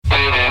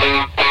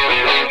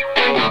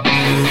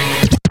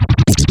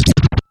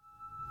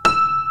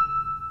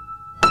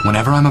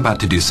Whenever I'm about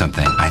to do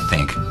something, I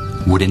think,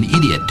 would an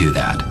idiot do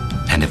that?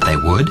 And if they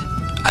would,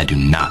 I do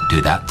not do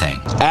that thing.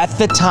 At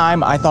the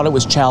time, I thought it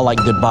was ciao like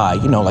goodbye.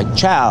 You know, like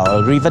ciao,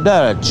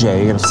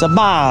 arrivederci,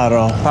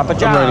 sabaro, papa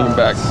ciao. I'm writing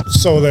back.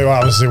 So they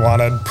obviously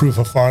wanted proof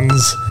of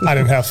funds. I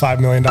didn't have $5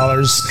 million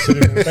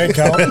sitting in the bank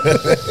account,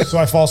 so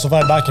I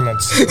falsified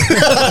documents.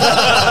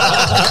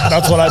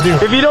 That's what I do.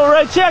 If you don't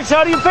write checks,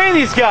 how do you pay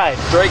these guys?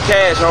 Straight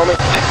cash, homie.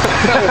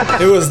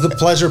 It was the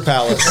Pleasure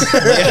Palace.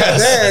 Yes.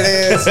 There it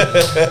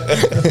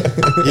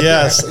is.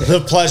 Yes,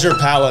 the Pleasure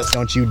Palace.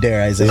 Don't you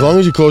dare, Isaiah. As long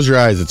as you close your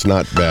eyes, it's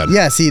not bad.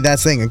 Yeah, see,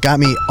 that's the thing. It got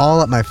me all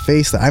up my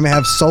face. I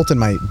have salt in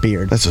my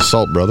beard. That's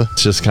assault, brother.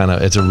 It's just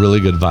it's a really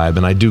good vibe.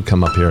 And I do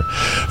come up here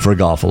for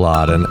golf a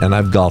lot. And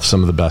I've golfed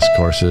some of the best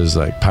courses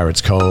like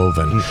Pirates Cove.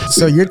 And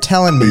So you're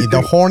telling me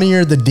the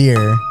hornier the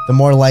deer, the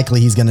more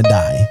likely he's going to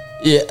die.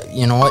 Yeah,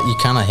 you know what? You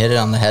kind of hit it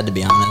on the head, to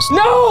be honest.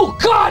 No!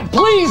 God,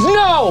 please,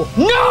 no!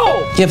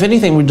 No! If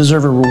anything, we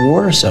deserve a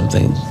reward or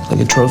something,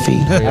 like a trophy.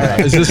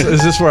 is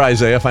this where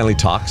Isaiah finally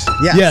talks?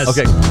 Yes. Yes.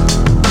 Okay.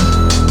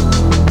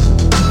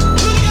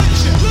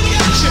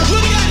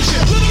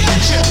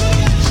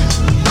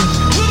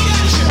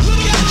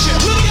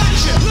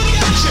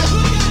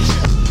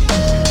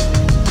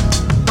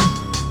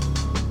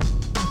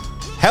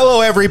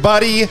 Hello,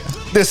 everybody.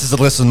 This is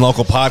the Listen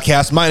Local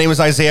podcast. My name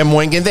is Isaiah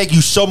Moingen. Thank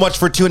you so much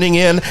for tuning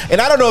in.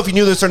 And I don't know if you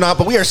knew this or not,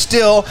 but we are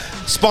still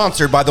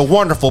sponsored by the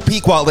wonderful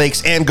Pequot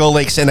Lakes and Go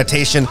Lake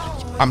Sanitation.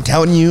 I'm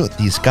telling you,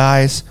 these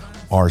guys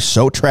are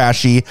so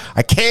trashy.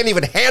 I can't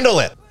even handle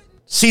it.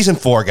 Season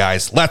 4,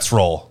 guys. Let's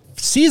roll.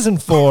 Season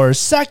 4,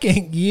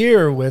 second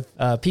year with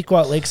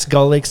Pequot Lakes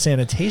Go Lake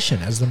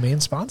Sanitation as the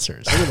main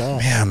sponsors.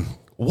 Man,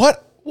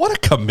 what a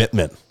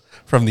commitment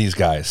from these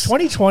guys.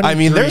 2023. I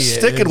mean, they're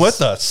sticking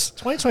with us.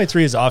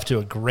 2023 is off to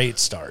a great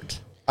start.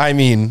 I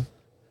mean,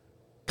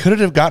 could it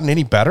have gotten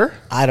any better?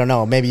 I don't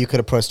know. Maybe you could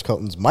have pushed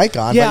Colton's mic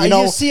on. Yeah, but you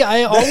know, see,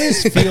 I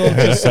always feel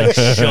just like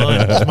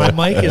shunned. My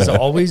mic is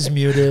always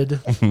muted.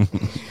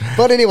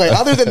 But anyway,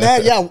 other than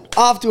that, yeah,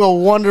 off to a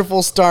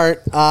wonderful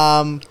start.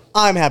 I'm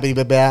happy to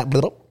be back.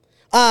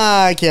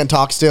 I can't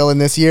talk still in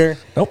this year.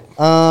 Nope.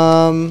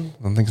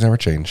 Things never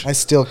change. I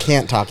still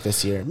can't talk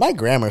this year. My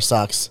grammar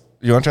sucks.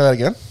 You want to try that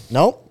again?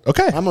 Nope.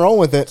 Okay. I'm rolling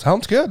with it.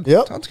 Sounds good.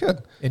 Yep. Sounds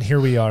good. And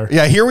here we are.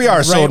 Yeah, here we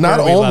are. So Right not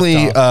where we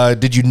only left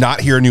did you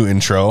not hear a new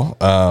intro,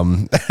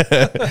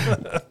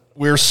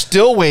 we're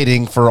still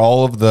waiting for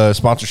all of the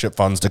sponsorship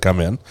funds to come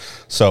in.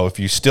 So if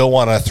you still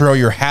want to throw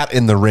your hat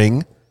in the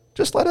ring,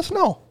 just let us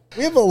know.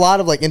 We have a lot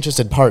of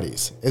interested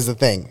parties is the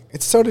thing.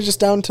 It's sort of just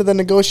down to the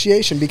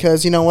negotiation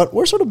because you know what?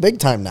 We're sort of big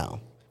time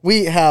now.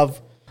 We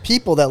have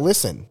people that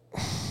listen.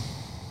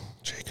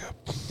 Jacob.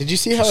 Did you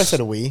see how I said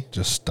we?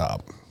 Just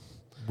stop.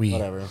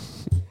 Whatever.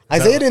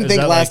 Isaiah didn't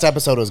think last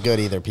episode was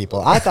good either,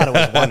 people. I thought it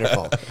was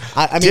wonderful.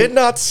 I mean, Did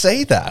not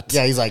say that.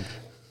 Yeah, he's like,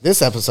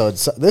 this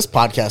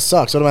podcast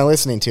sucks. What am I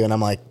listening to? And I'm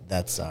like,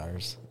 that's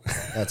ours.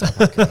 That's our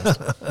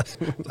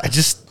podcast.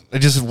 I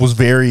just was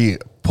very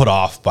put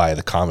off by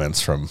the comments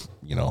from,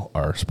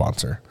 our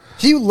sponsor.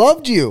 He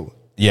loved you.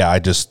 Yeah,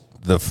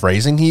 the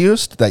phrasing he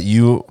used that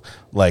you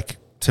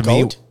to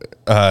Goat?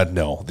 me.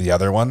 No, the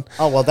other one.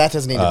 Oh, well, that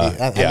doesn't need to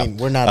be. I mean,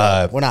 we're not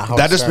Howard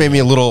that just Stern. made me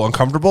a little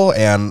uncomfortable,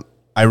 and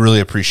I really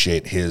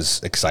appreciate his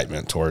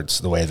excitement towards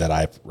the way that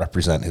I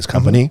represent his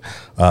company.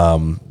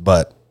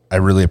 But I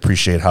really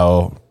appreciate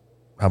how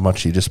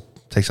much he just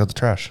takes out the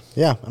trash.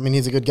 Yeah, I mean,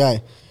 he's a good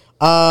guy.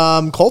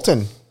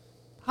 Colton.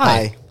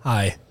 Hi.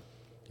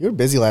 You were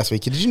busy last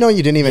week. Did you know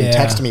you didn't even Yeah.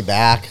 text me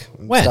back?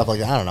 And When? Stuff like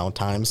that. I don't know,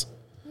 times.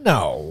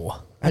 No.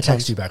 I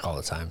text you back all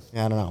the time.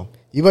 Yeah, I don't know.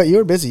 But you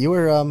were busy. You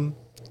were,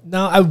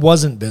 No, I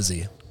wasn't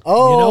busy.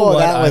 Oh, you know what?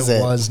 that was I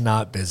it. was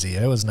not busy.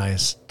 It was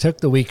nice. Took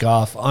the week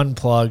off,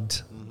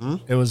 unplugged.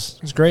 It was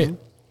great.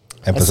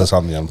 Emphasis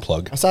on the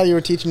unplug. I saw you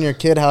were teaching your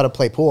kid how to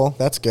play pool.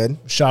 That's good.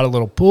 Shot a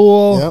little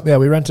pool. Yep. Yeah,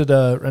 we rented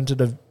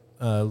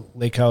a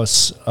lake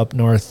house up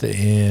north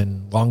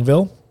in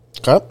Longville.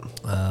 Okay.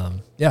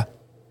 Yeah,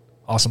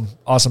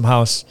 awesome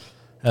house.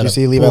 Did you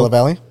see Levi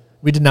Valley?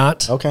 We did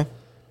not. Okay.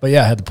 But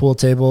yeah, had the pool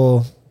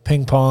table,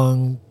 ping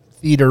pong,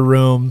 theater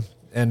room,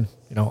 and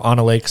on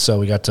a lake, so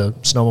we got to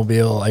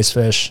snowmobile, ice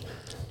fish,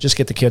 just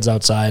get the kids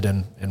outside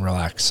and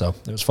relax. So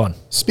it was fun.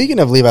 Speaking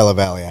of Levi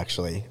Valley,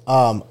 actually,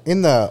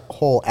 in the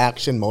whole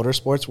action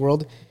motorsports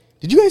world,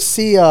 did you guys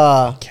see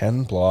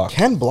Ken Block?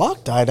 Ken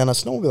Block died on a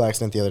snowmobile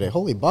accident the other day.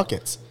 Holy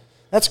buckets.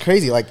 That's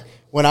crazy.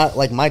 When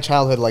my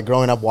childhood,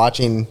 growing up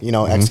watching,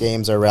 X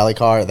Games or Rally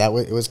Car,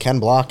 it was Ken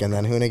Block and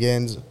then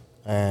Hoonigans,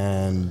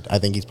 and I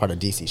think he's part of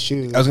DC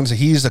Shoes. I was going to say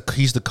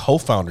he's the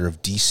co-founder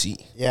of DC.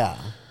 Yeah.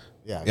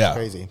 Yeah, it's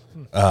crazy.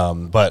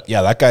 But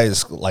yeah, that guy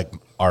is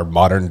our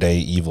modern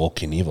day Evel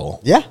Knievel.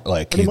 Yeah,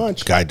 pretty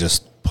much. Guy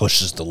just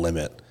pushes the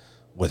limit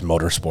with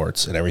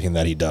motorsports and everything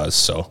that he does.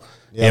 So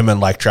him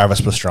and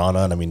Travis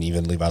Pastrana, and I mean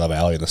even Levi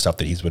LaValle and the stuff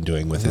that he's been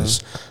doing with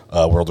his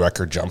world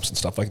record jumps and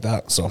stuff like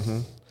that. So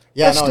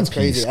yeah, rest no, in it's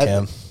crazy. peace,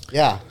 Ken.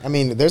 Yeah, I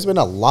mean, there's been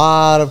a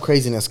lot of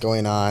craziness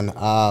going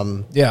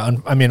on. Yeah,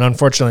 I mean,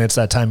 unfortunately, it's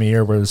that time of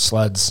year where the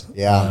sleds,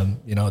 Yeah.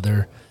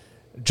 they're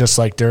just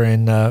like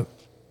during the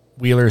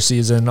Wheeler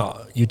season,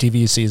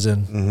 UTV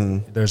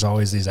season, there's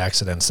always these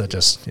accidents that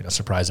just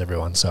surprise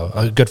everyone. So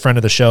a good friend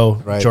of the show,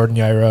 Right. Jordan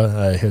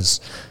Yaira,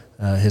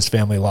 his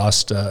family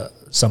lost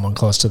someone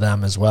close to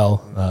them as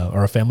well,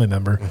 or a family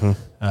member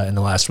in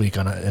the last week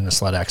in a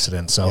sled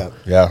accident. So Yep.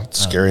 Yeah, it's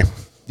scary.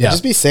 yeah,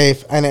 Just be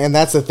safe, and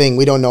that's the thing.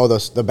 We don't know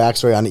the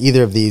backstory on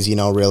either of these,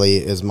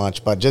 really as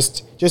much. But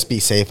just be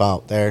safe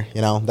out there.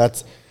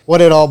 That's what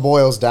it all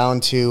boils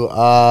down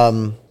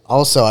to.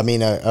 Also, I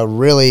mean, a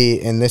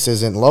really, and this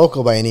isn't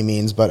local by any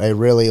means, but a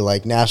really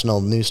national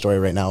news story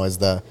right now is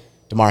the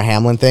Damar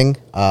Hamlin thing.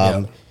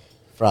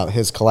 From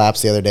his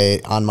collapse the other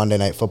day on Monday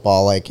Night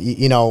Football.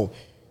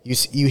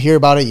 You hear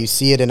about it, you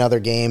see it in other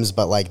games,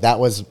 but that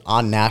was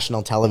on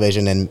national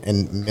television,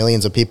 and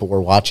millions of people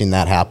were watching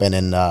that happen.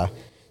 And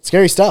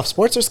scary stuff.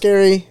 Sports are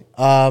scary.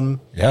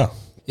 Yeah.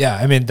 yeah.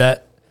 I mean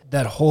that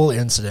whole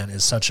incident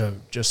is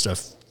just a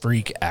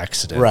freak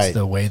accident. Right.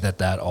 The way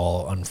that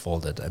all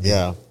unfolded. I mean,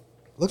 Yeah.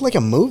 Looked like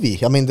a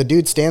movie. I mean, the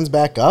dude stands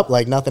back up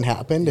like nothing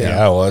happened. and-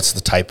 Yeah, well, it's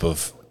the type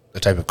of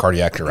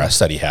cardiac arrest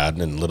that he had,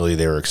 and literally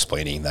they were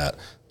explaining that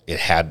it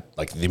had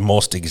the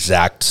most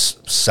exact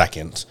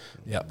second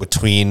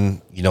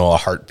between a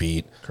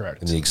heartbeat,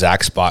 Correct. in the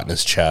exact spot in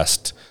his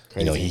chest.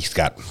 Crazy. He's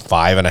got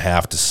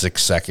 5.5 to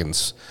 6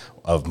 seconds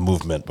of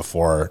movement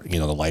before the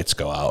lights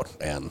go out,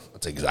 and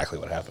that's exactly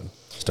what happened.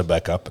 Stood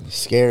back up and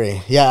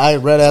Scary. Yeah, I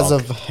read as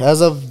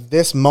of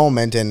this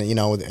moment, and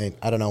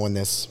I don't know when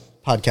this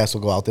podcast will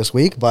go out this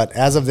week, but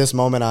as of this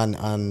moment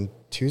on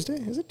Tuesday,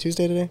 is it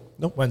Tuesday today?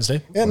 Nope.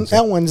 Wednesday.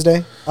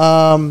 Wednesday.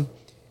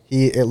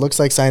 It looks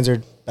like signs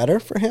are better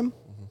for him.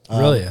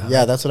 Really?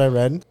 Yeah, that's what I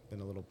read.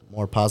 Been a little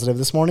more positive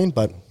this morning,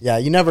 but yeah,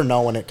 you never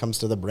know when it comes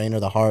to the brain or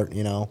the heart.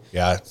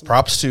 yeah,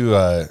 props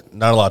to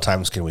not a lot of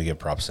times can we give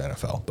props to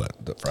NFL,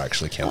 but for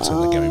actually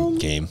canceling the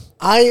game.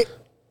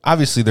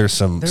 Obviously, there's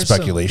some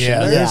speculation.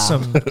 There's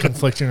some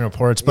conflicting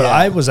reports, but Yeah.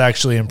 I was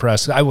actually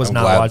impressed. I was I'm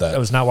not. glad that- I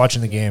was not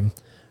watching the game.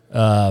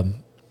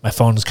 My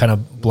phone was kind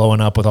of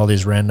blowing up with all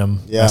these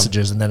random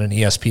messages, and then an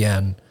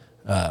ESPN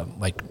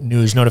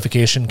news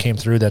notification came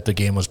through that the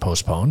game was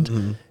postponed.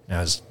 And I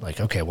was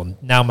like, okay, well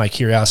now my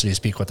curiosity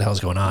speak. What the hell's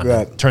going on?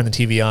 Right. Turn the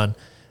TV on.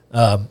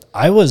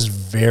 I was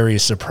very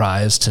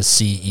surprised to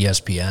see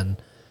ESPN.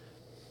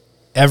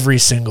 Every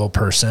single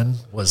person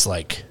was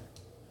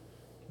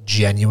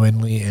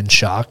genuinely in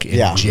shock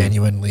and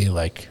genuinely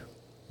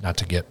not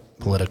to get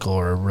political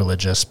or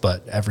religious,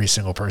 but every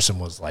single person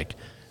was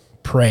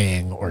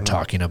praying or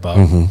talking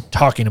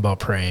about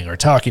praying or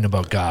talking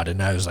about God.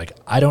 And I was like,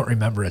 I don't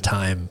remember a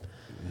time,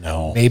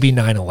 maybe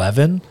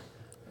 9/11,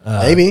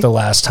 Maybe the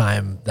last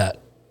time that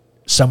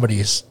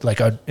somebody's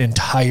an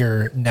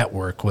entire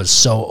network was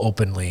so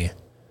openly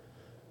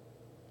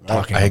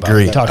talking I about,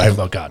 agree.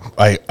 about God.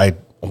 I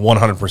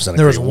 100% agree.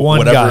 There was one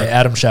Whatever- guy,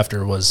 Adam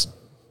Schefter, was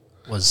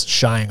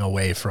shying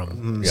away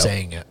from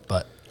saying it,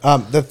 but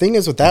the thing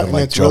is with that, Even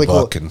and it's really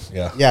cool. Buck and-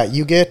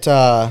 you get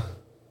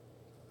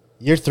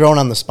you're thrown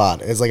on the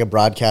spot as a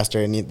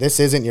broadcaster, and this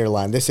isn't your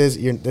line. This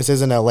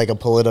isn't a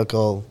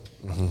political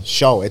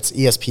show. It's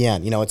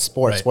ESPN. It's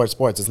sports, Right.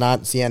 sports. It's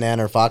not CNN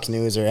or Fox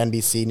News or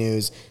NBC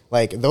News.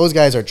 Those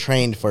guys are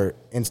trained for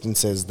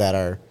instances that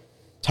are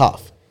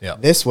tough. Yeah.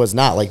 This was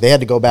not they had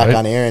to go back Right.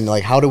 on air and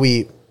how do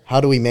we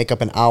make up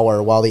an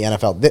hour while the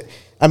NFL? The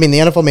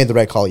NFL made the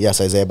right call,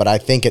 yes, Isaiah, but I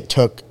think it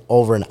took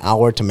over an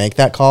hour to make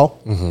that call,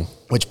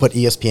 which put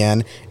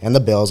ESPN and the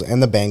Bills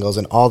and the Bengals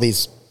and all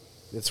these.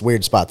 It's a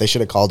weird spot. They should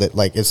have called it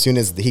as soon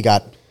as he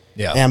got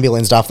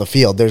ambulanced off the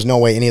field. There's no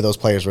way any of those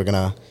players were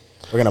gonna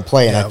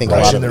play. And I think a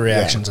lot watching of the it-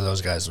 reactions of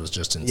those guys was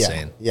just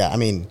insane.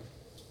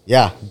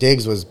 Yeah.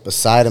 Diggs was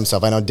beside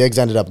himself. I know Diggs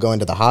ended up going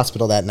to the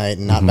hospital that night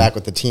and not back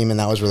with the team, and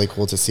that was really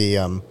cool to see.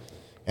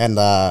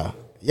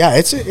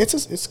 It's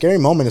a scary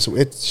moment.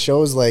 It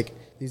shows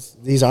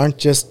these aren't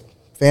just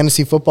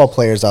fantasy football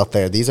players out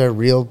there. These are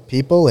real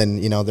people,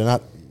 and they're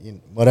not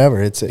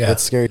whatever. It's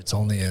scary. It's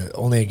only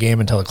a game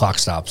until the clock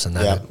stops, and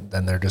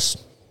then they're just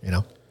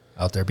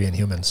out there being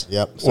humans.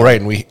 Yep. Well,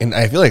 right, and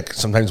I feel like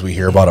sometimes we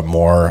hear about it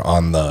more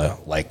on the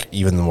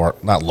even the more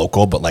not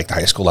local, but the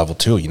high school level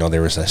too.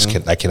 There was this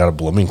kid out of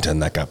Bloomington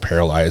that got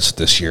paralyzed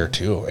this year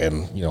too,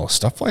 and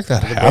stuff like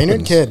that happens.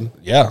 Brainerd kid.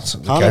 Yeah, so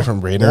the guy from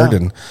Brainerd,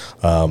 and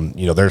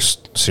there's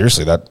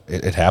seriously that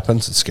it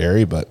happens. It's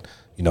scary, but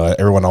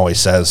everyone always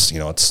says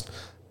it's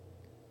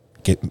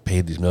getting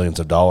paid these millions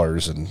of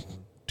dollars and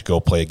to go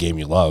play a game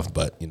you love,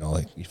 but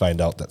you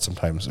find out that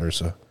sometimes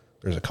there's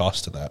a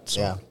cost to that. So.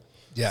 Yeah.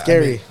 Yeah,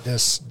 Scary.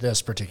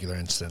 This particular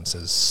instance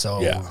is so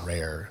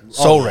rare.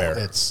 Rare.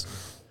 It's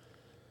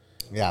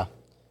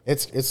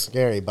it's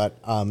scary, but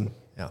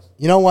Yeah.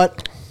 you know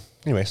what?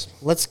 Anyways,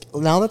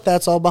 Now that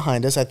that's all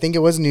behind us, I think it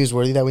was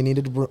newsworthy that we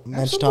needed to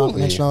mention all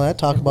that,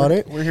 talk about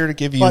it. we're here to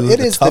give you But it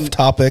the is tough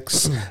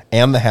topics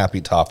and the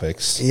happy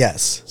topics.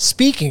 Yes,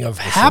 Speaking of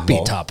happy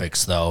football.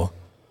 topics, though,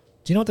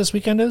 do you know what this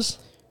weekend is?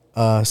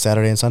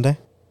 Saturday and Sunday.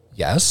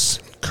 Yes.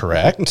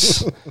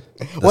 Correct.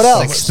 What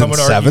else? 6th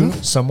and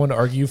 7th. Some would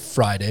argue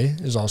Friday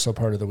is also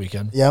part of the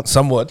weekend. Yep.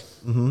 Some would.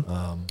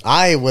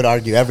 I would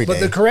argue every day. But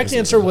the correct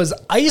answer was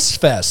Ice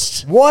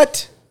Fest.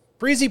 What?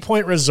 Breezy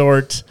Point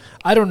Resort.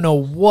 I don't know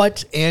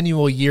what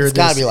annual year It's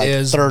got this to be like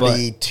is.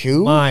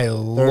 32, My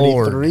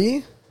Lord.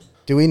 33.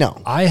 Do we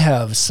know? I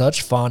have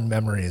such fond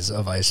memories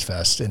of Ice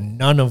Fest, and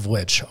none of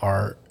which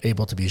are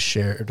able to be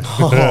shared.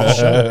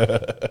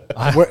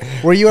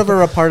 Were you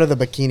ever a part of the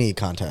bikini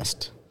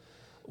contest?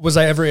 Was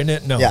I ever in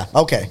it? No. Yeah.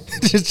 Okay.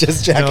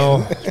 just checking.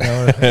 No.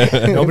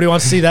 Nobody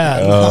wants to see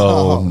that.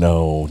 Oh,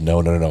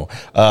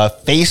 no.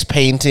 Face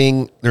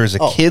painting. There's a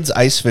kids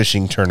ice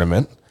fishing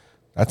tournament.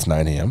 That's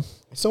 9 a.m.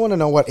 I still want to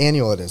know what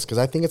annual it is because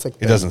I think it's like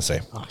 30. It doesn't say.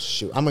 Oh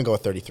shoot! I'm gonna go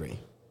with 33.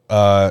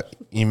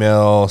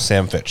 Email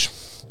Sam Fitch.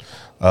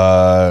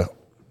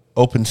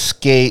 Open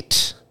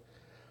skate.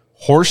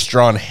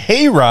 Horse-drawn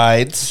hay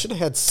rides. Should have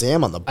had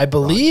Sam on the. I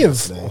believe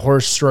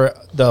podcast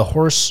today. the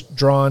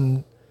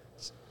horse-drawn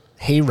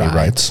hay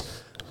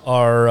rides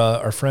are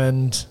our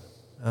friend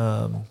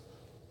Oh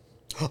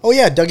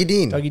yeah, Dougie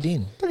Dean. Dougie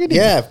Dean.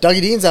 Yeah, if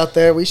Dougie Dean's out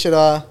there, we should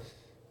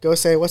go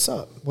say what's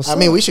up. I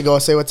mean, we should go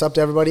say what's up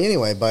to everybody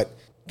anyway. But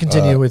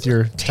Continue with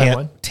your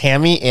timeline.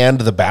 Tammy and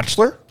the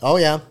Bachelor. oh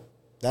yeah,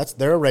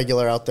 they're a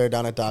regular out there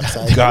down at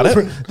Dockside. Got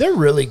it. They're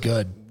really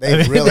good.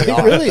 They really They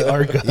are. really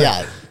are good.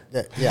 Yeah,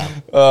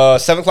 yeah.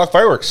 7 o'clock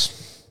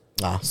fireworks.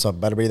 So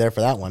better be there for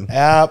that one.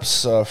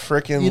 Apps,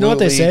 freaking. You know what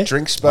they say?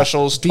 Drink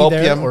specials, Be 12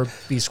 there p.m. or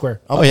be square.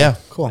 Oh yeah,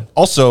 Cool.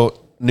 Also,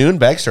 noon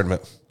bags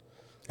tournament.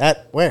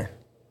 At where?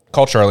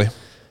 Call Charlie.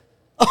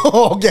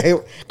 Oh, okay.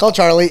 Call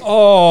Charlie.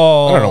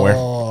 Oh, I don't know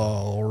where.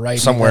 Right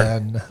Somewhere.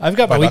 then. I've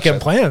got my By weekend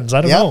Dockside. plans.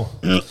 I don't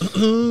Yep.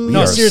 know. No,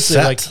 are seriously,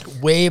 set. like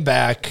way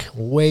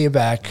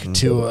back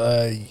to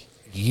a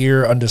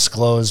year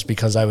undisclosed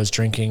because I was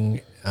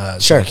drinking. So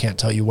Sure. I can't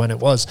tell you when it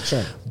was.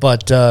 Sure.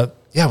 But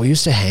yeah, we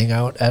used to hang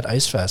out at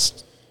Ice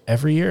Fest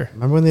every year.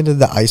 Remember when they did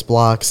the ice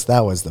blocks?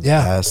 That was the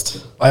Yeah.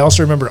 best. I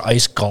also remember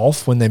ice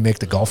golf when they make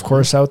the golf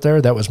course out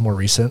there. That was more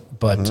recent,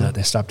 but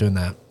they stopped doing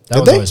that. That Did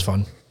was they? always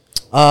fun.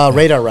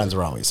 Radar runs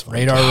were always fun.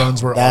 Radar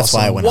runs were That's why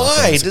I awesome. went out there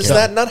Why as a does kid.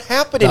 that not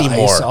happen The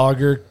anymore? ice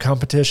auger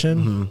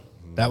competition.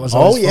 That was Oh,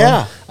 always fun.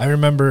 yeah. I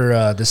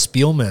remember the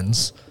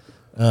Spielmans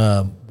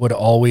would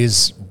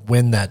always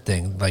win that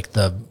thing. Like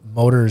the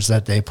motors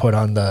that they put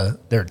on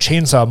their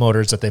chainsaw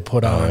motors that they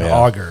put on an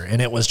auger, and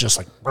it was just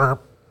like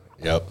burp,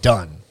 Yep.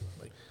 done.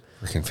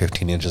 Freaking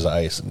 15 inches of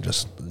ice and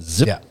just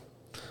zip. Yeah,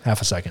 half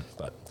a second.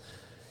 But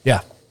yeah,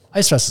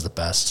 Ice Fest is the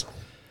best.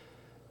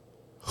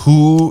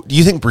 Who do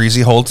you think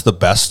Breezy holds the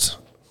best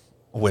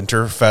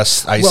Winter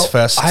Fest, Ice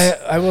Fest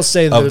I will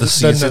say of the the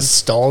season?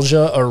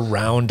 nostalgia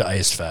around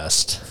Ice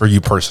Fest for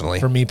you personally?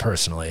 for me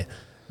personally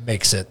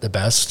makes it the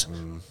best.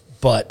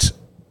 But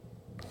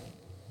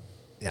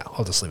yeah,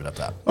 I'll just leave it at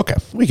that. Okay,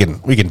 we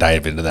can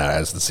dive into that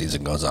as the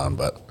season goes on,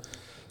 but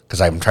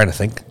because I'm trying to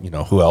think,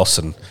 who else?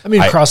 And I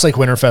mean, Cross Lake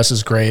Winterfest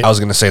is great. I was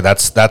going to say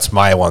that's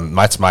my one.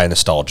 That's my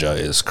nostalgia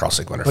is Cross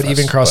Lake Winterfest. But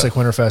even Cross Lake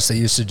Winterfest, they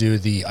used to do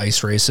the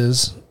ice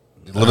races.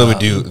 literally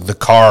do the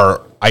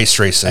car ice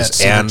races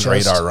Cedar and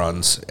Chest. radar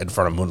runs in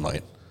front of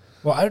Moonlight.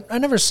 Well,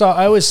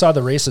 I always saw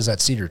the races at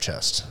Cedar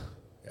Chest.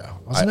 Yeah,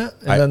 Wasn't it?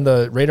 And then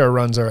the radar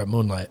runs are at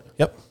Moonlight.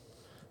 Yep,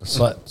 But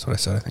that's what I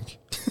said. I think.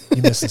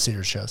 you missed the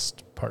Cedar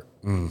Chest part.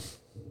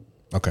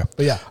 Okay.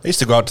 But yeah. I used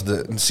to go out to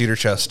the Cedar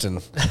Chest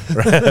and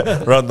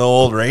run the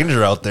old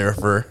Ranger out there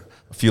for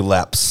a few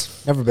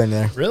laps. Never been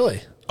there.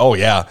 Really? Oh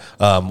yeah.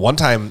 One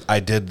time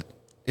I did.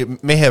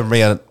 It may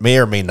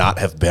or may not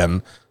have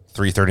been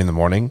 3:30 in the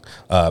morning.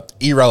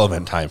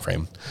 Irrelevant time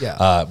frame.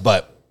 Yeah.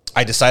 But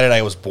I decided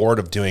I was bored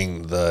of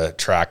doing the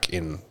track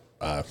in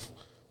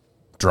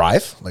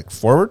drive, like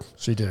forward.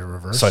 So you did it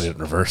reverse? So I did it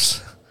in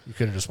reverse. You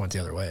could have just went the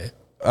other way.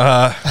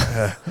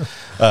 I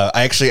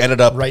actually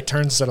ended up Right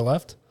turn instead of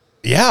left?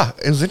 Yeah,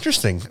 it was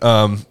interesting.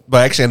 But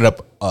I actually ended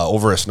up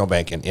over a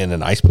snowbank in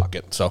an ice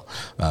bucket. So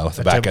with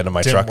the back end of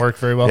my didn't truck, work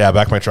very well? Yeah,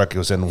 back of my truck it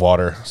was in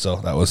water. So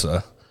that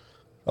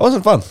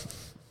wasn't fun.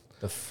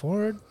 The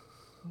Ford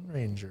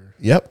Ranger.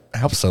 Yep,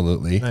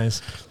 absolutely,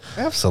 Nice.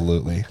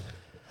 absolutely.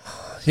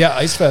 Yeah,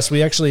 Ice Fest.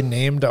 We actually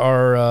named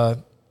our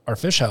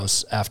fish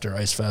house after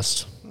Ice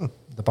Fest.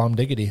 The Bomb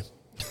Diggity.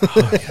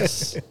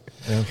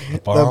 Yeah.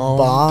 The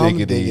bomb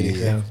diggity.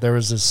 Yeah, there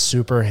was this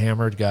super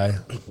hammered guy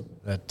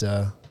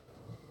that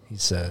he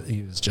said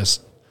he was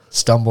just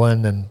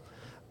stumbling, and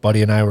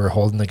Buddy and I were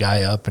holding the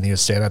guy up, and he was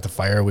standing at the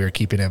fire. We were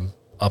keeping him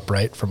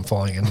upright from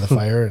falling into the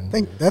fire, I and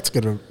think that's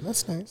good.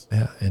 That's nice.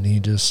 yeah, and he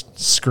just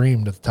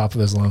screamed at the top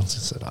of his lungs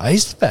and said,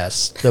 "Ice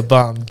Fest, the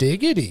Bomb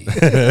Diggity."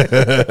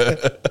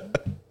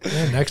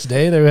 Yeah, next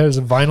day there was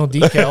a vinyl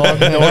decal on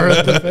the door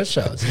of the fish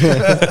house.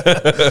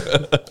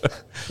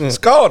 It's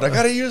cold. I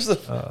got to use the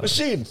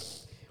machine.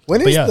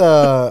 When But is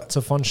yeah, it's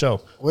a fun show.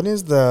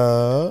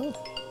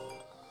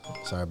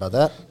 Sorry about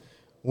that.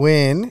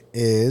 When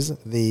is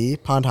the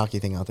pond hockey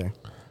thing out there?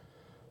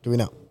 Do we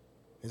know?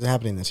 Is it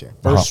happening this year?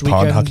 First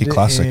Pond weekend Hockey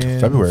Classic, in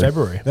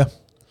February. Yeah.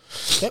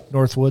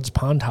 Northwoods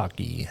Pond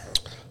Hockey.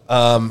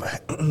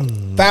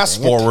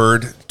 Fast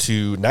forward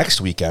to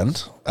next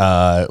weekend,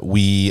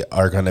 we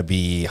are going to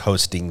be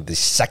hosting the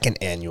second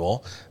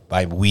annual.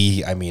 By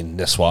we, I mean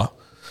Nisswa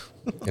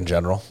in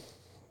general.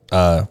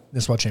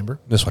 Nisswa Chamber.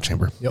 Nisswa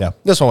Chamber. Yep. Yeah.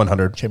 Nisswa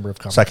 100. Chamber of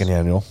Commerce. Second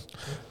annual.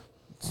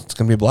 It's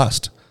going to be a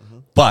blast.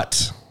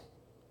 But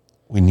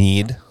we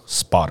need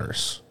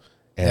spotters.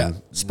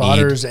 And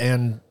spotters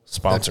and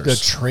sponsors. The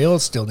trail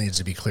still needs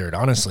to be cleared,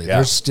 honestly. Yeah.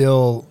 There's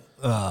still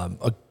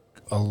a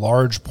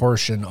large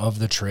portion of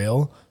the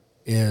trail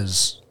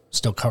is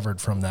still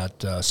covered from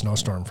that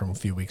snowstorm from a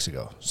few weeks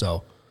ago.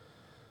 So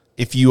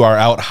if you are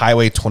out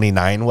Highway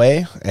 29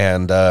 way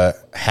and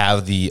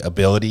have the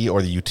ability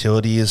or the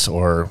utilities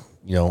or,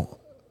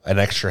 an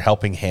extra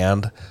helping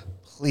hand,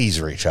 please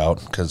reach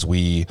out because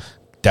we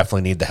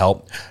definitely need the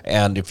help.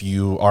 And if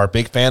you are a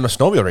big fan of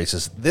snowmobile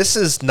races, this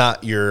is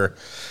not your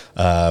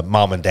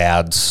mom and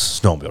dad's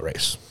snowmobile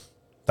race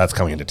that's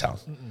coming into town.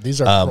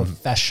 These are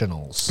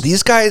professionals.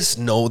 These guys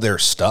know their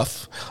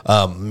stuff.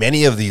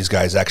 Many of these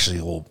guys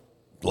actually will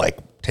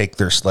take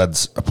their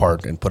sleds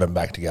apart and put them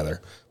back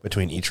together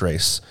between each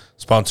race.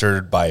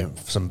 Sponsored by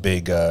some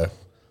big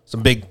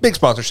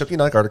sponsorship,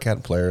 like Arctic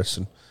and Polaris,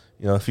 and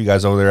a few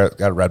guys over there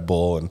got Red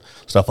Bull and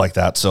stuff like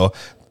that. So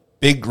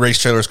big race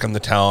trailers come to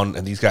town,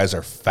 and these guys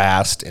are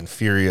fast and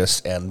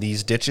furious. And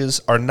these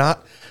ditches are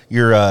not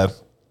your.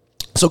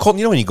 So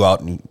Colton, when you go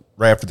out and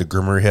right after the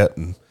groomer hit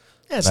and.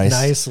 It's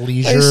nice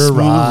leisure smooth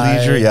ride.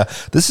 leisure, yeah.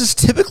 This is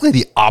typically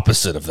the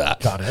opposite of that.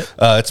 Got it.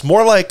 It's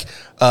more like,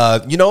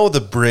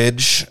 the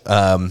bridge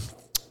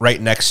right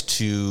next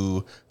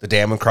to the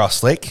dam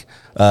across Lake,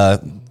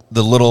 the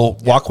little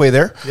walkway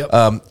there.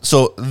 Yep.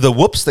 So the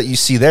whoops that you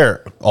see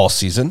there all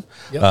season,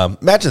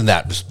 imagine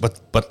that, just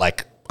but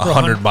like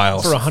 100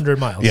 miles. For 100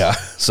 miles. Yeah.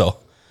 So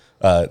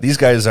these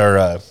guys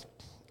are,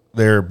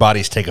 their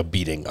bodies take a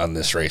beating on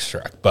this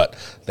racetrack, but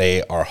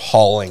they are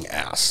hauling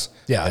ass.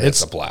 Yeah, and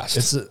it's a blast.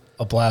 It's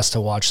a blast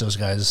to watch those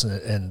guys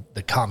and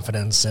the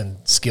confidence and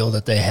skill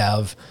that they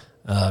have,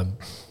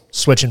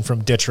 switching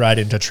from ditch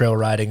riding to trail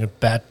riding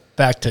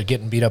back to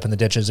getting beat up in the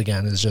ditches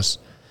again is just,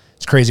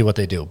 it's crazy what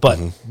they do. But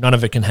none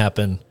of it can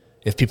happen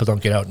if people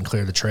don't get out and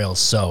clear the trails.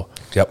 So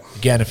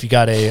again, if you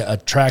got a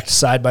tracked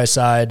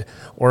side-by-side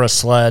or a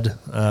sled,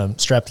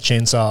 strap the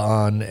chainsaw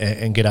on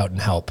and get out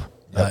and help.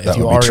 If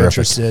you are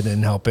interested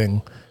in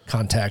helping,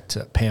 contact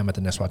Pam at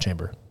the Nisswa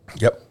Chamber.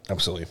 Yep,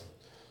 absolutely.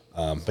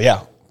 But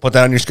yeah, put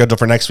that on your schedule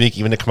for next week,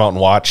 even to come out and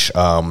watch.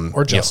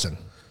 Or Justin.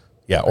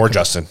 Or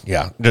Justin.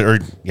 Yeah. Or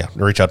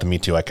reach out to me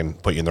too. I can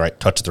put you in the right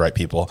touch with the right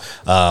people.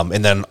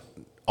 And then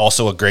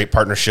also a great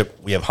partnership.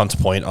 We have Hunts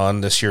Point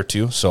on this year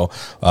too. So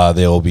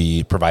they will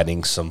be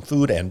providing some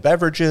food and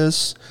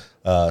beverages.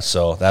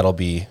 So that'll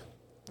be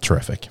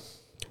terrific.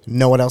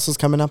 Know what else is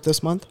coming up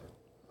this month?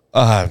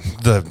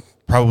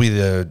 Probably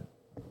the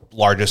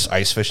largest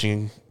ice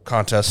fishing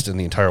contest in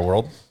the entire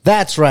world.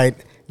 That's right.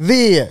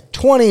 The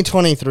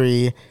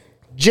 2023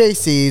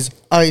 JC's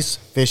Ice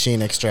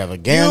Fishing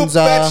Extravaganza.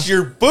 You bet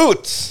your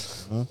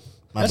boots.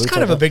 That's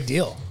kind of a big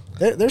deal.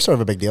 They're sort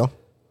of a big deal.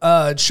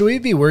 Should we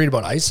be worried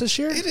about ice this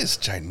year? It is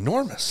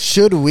ginormous.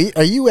 Should we?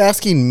 Are you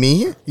asking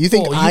me? You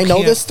think I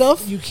know this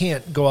stuff? You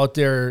can't go out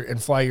there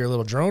and fly your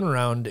little drone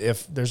around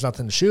if there's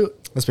nothing to shoot.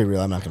 Let's be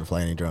real. I'm not going to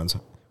fly any drones.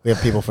 We have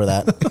people for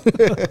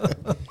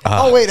that.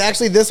 Oh, wait.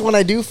 Actually, this one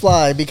I do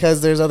fly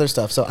because there's other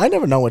stuff. So I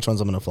never know which ones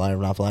I'm going to fly or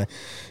not fly. You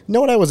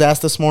know what I was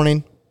asked this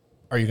morning?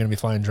 Are you going to be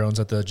flying drones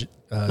at the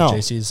No.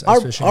 JC's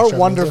Ice Fishing Our Extravaganza?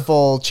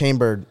 wonderful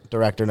chamber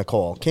director,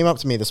 Nicole, came up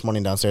to me this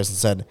morning downstairs and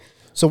said,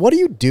 so what do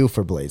you do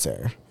for Blaze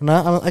Air? And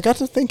I got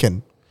to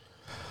thinking.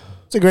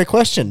 It's a great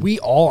question. We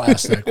all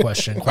ask that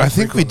question. I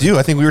think we do.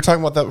 I think we were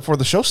talking about that before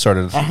the show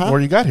started, before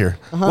you got here.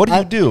 What do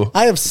you do?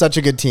 I have such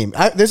a good team.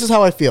 This is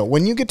how I feel.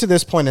 When you get to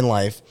this point in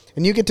life,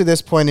 and you get to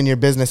this point in your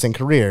business and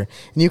career,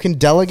 and you can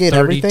delegate 32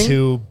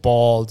 everything.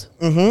 bald.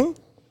 Mm-hmm.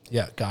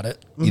 Yeah, got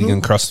it.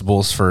 Eating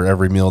Uncrustables for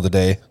every meal of the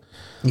day.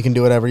 You can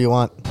do whatever you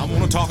want. I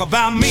want to talk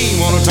about me,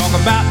 want to talk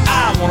about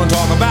I want to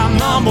talk about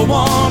number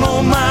one.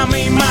 Oh, my,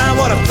 me, my,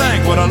 what I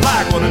think, what I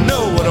like, what I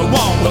know, what I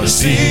want, what I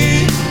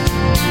see.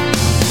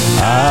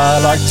 I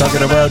like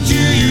talking about you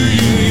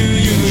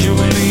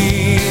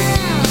usually,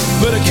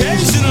 but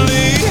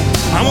occasionally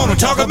I want to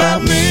talk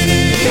about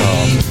me.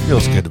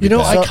 Feels good to be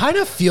back. I kind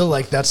of feel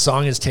like that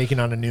song is taking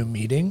on a new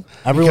meaning.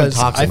 Everyone because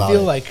talks about I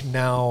feel it. like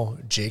now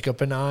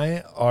Jacob and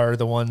I are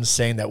the ones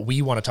saying that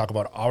we want to talk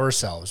about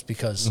ourselves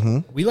because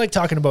we like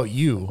talking about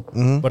you,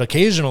 but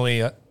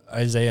occasionally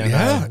Isaiah and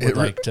I would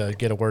like to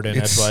get a word in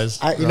edgewise.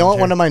 You know what?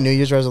 One of my New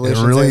Year's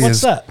resolutions really is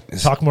What's that?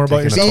 Talk more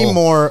about yourself. be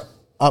more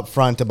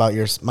upfront about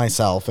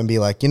myself and be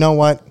like, you know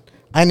what?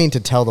 I need to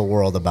tell the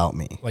world about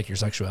me. Like your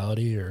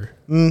sexuality or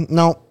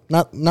No,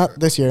 not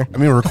this year. I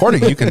mean, we're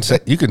recording. You can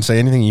say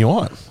anything you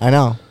want. I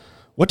know.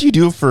 What do you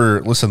do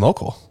for Listen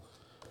Local?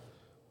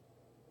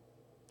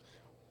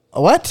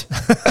 What?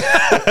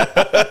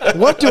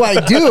 What do I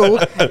do?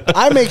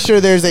 I make sure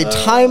there's a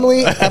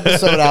timely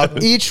episode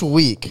out each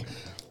week.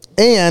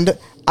 And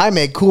I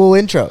make cool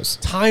intros.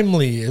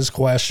 timely is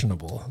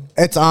questionable.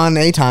 It's on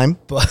a time.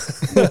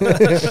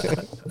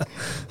 Anderson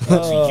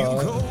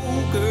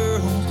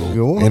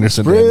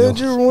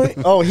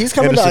Oh, he's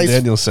coming to Anderson Ice.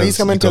 Daniels says He's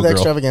coming go to the girl.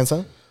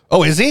 extravaganza.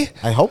 Oh, is he?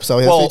 I hope so.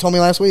 That's what he told me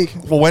last week.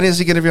 Well, when is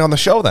he going to be on the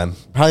show then?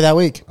 Probably that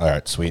week. All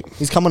right, sweet.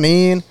 He's coming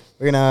in.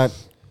 We're going to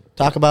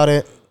talk about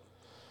it.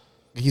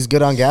 He's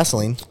good on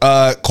gasoline.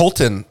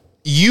 Colton,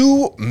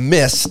 you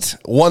missed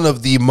one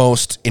of the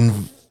most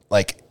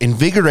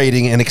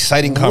invigorating and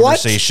exciting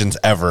conversations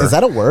ever. Is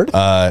that a word?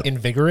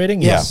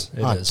 Invigorating? Yes,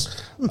 it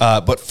is.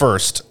 But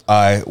first,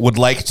 I would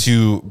like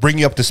to bring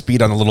you up to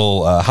speed on a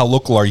little How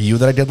Local Are You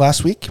that I did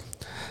last week.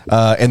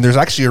 And there's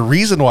actually a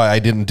reason why I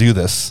didn't do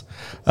this,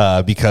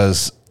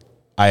 because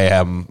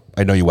I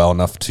know you well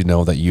enough to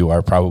know that you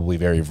are probably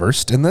very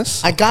versed in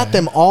this. I got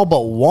them all but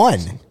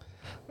one.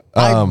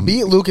 I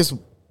beat Lucas,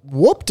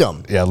 whooped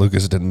him. Yeah,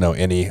 Lucas didn't know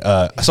any.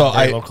 So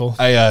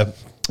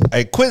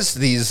I quizzed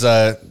these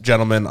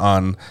gentlemen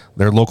on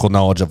their local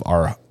knowledge of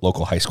our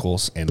local high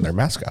schools and their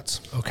mascots.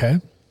 Okay.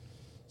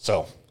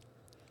 So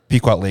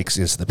Pequot Lakes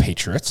is the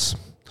Patriots.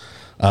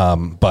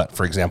 But,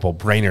 for example,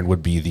 Brainerd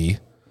would be the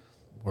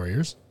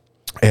Warriors.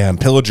 And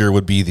Pillager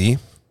would be the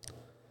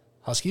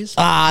Huskies.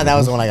 That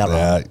was the one I got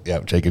wrong. Yeah,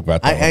 Jacob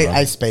got that one wrong.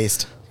 I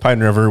spaced. Pine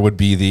River would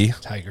be the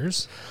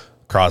Tigers.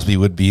 Crosby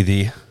would be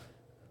the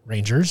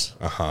Rangers.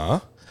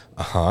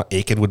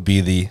 Aiken would be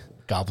the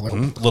Gobbler.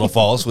 Little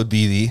Falls would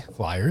be the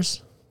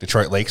Flyers.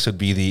 Detroit Lakes would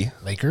be the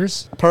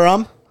Lakers.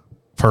 Perham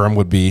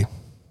would be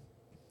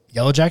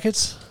Yellow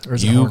Jackets, or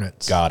is it you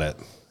Hornets? got it.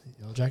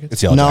 Yellow Jackets.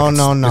 It's Yellow Jackets.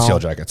 No. It's Yellow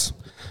Jackets.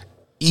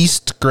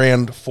 East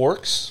Grand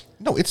Forks.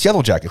 No, it's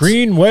Yellow Jackets.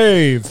 Green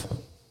Wave.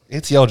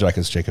 It's Yellow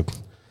Jackets, Jacob.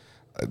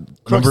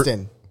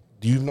 Crookston.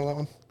 Do you know that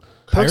one?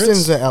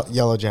 Crookston's the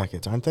Yellow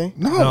Jackets, aren't they?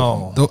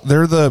 No.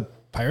 They're the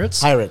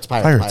Pirates.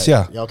 Pirates,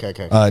 yeah. Okay.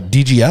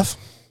 DGF,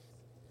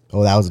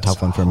 Oh, that was a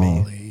tough one for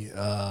me.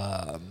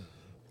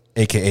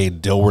 a.k.a.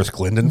 Dilworth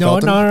Glendon. No.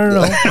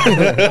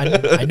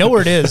 I know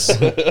where it is.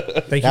 Thank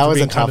you That for was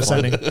being a tough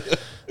one. condescending.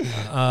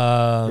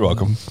 You're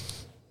welcome.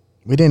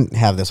 We didn't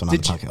have this one on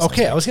the Did you, podcast.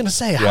 okay, I was going to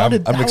say, Yeah,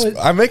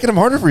 I'm making them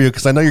harder for you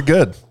because I know you're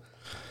good.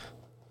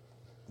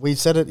 We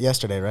said it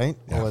yesterday, right?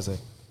 Yeah. What was it?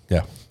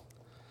 Yeah.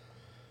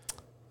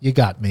 you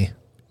got me.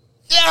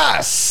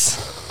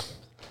 Yes.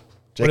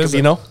 Jacob, is do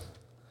you it? know?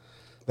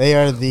 They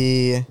are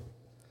the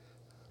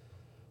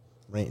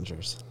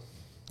Rangers.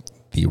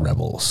 The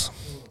Rebels.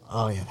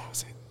 Oh, yeah, that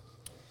was it.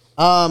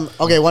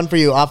 Okay, one for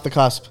you, off the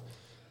cusp.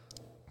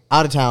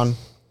 Out of town,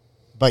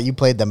 but you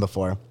played them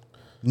before.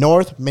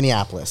 North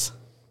Minneapolis.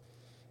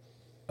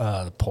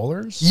 The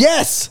Polars?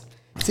 Yes!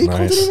 See, Nice.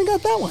 Colton even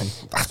got that one.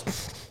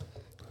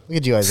 Look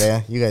at you,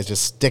 Isaiah. You guys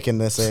just stick in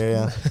this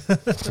area.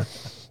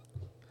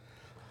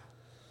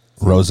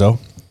 Roseau.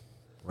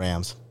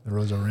 Rams. The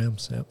Roseau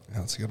Rams, yep. Yeah,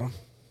 that's a good one.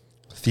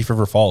 Thief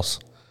River Falls.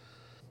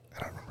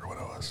 I don't remember what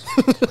it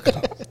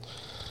was.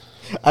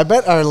 I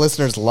bet our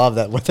listeners love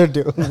that what they're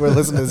doing. We're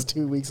listening to this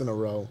 2 weeks in a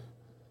row.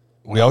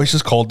 We always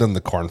just called them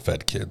the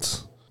corn-fed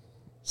kids.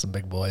 Some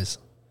big boys.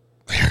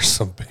 They're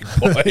some big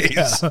boys.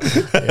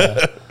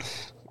 Yeah.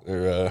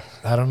 They're,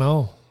 I don't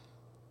know.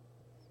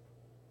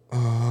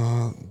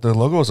 their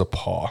logo is a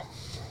paw.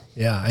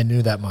 Yeah, I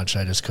knew that much.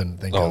 I just couldn't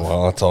think Oh, of.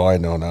 well, that's all I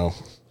know now.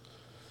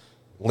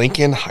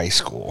 Lincoln High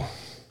School.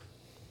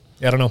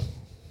 Yeah, I don't know.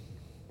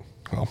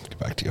 I'll get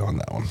back to you on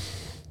that one.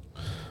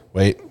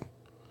 Wait.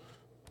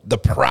 The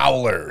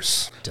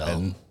Prowlers.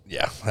 Dumb.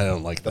 Yeah, I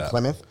don't like that.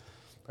 Plymouth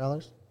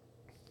Prowlers?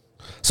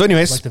 So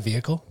anyways, Like the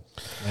vehicle?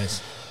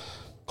 Nice.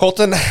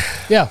 Colton,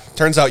 Yeah.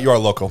 turns out you are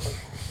local.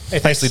 Hey,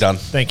 Nicely done.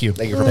 Thank you.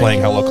 Thank you for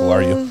playing How Local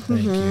Are You?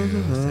 Thank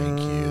you. Thank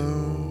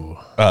you.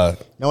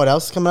 Know what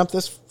else is coming up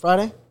this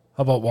Friday?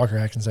 How about Walker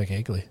Hackensack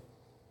Higley?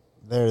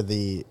 They're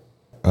the...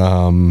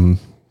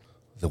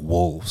 The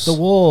Wolves. The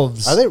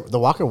Wolves. Are they the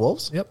Walker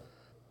Wolves? Yep.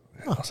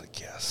 I was like,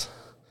 yes.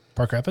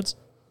 Park Rapids?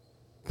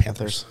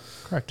 Panthers.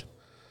 Correct.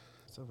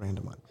 It's a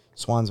random one.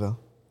 Swansville.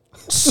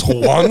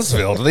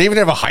 Swansville. Do they even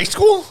have a high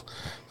school?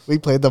 We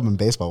played them in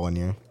baseball one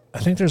year. I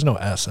think there's no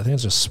S. I think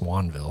it's just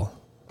Swanville.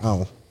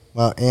 Oh.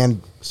 Well,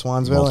 and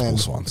Swansville Multiple and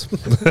swans.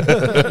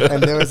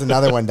 and there was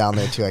another one down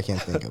there too. I can't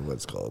think of what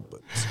it's called,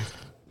 but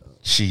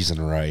Cheese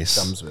and rice.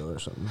 Dumbsville or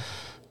something.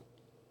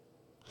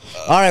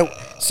 All right,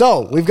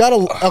 so we've got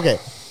a okay.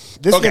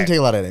 This is Okay. gonna take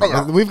a lot of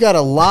editing. We've got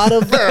a lot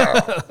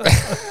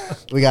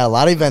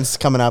of events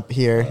coming up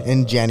here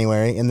in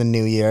January in the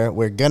new year.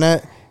 We're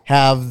gonna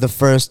have the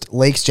first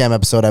Lakes Jam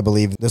episode, I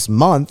believe, this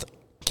month.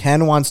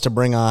 Ken wants to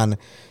bring on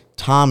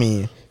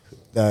Tommy,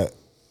 the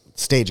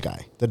stage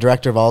guy, the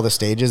director of all the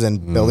stages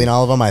and building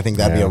all of them. I think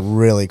that'd be a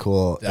really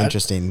cool,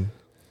 interesting.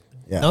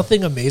 Yeah.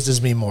 Nothing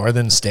amazes me more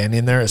than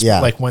standing there. It's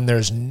Yeah. like when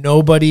there's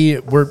nobody,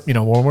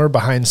 when we're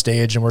behind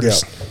stage and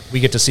we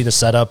get to see the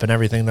setup and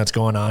everything that's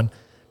going on.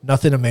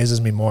 Nothing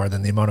amazes me more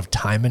than the amount of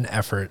time and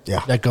effort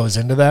that goes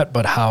into that,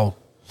 but how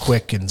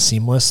quick and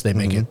seamless they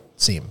make it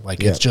seem.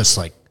 Like it's just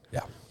like,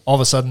 all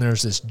of a sudden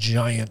there's this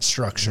giant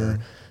structure.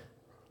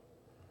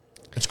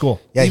 It's cool.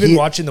 Yeah, Even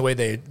watching the way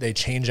they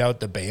change out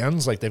the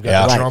bands, like they've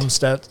got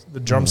the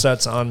drum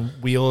sets on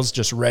wheels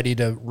just ready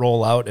to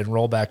roll out and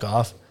roll back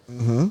off.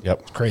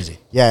 Yep. It's crazy.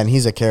 Yeah, and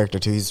he's a character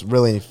too. He's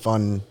really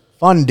fun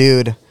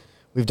dude.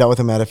 We've dealt with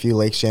him at a few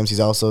Lakes Jams. He's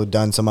also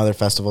done some other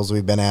festivals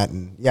we've been at,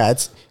 and yeah,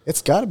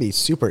 it's got to be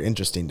super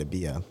interesting to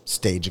be a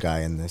stage guy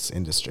in this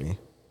industry.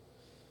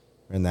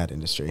 in that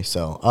industry.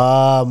 So,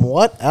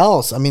 what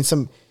else? I mean,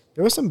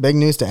 there was some big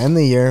news to end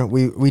the year.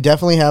 We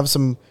definitely have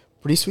some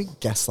pretty sweet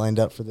guests lined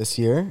up for this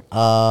year.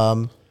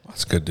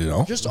 That's good to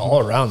know. Just all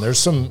around, there's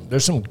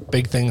some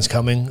big things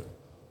coming.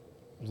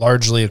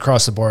 Largely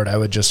across the board, I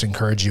would just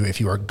encourage you,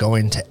 if you are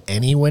going to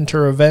any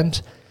winter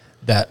event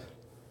that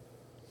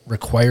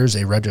requires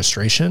a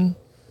registration,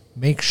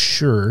 make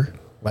sure,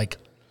 like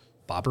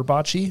Bobber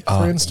Bocce,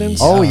 for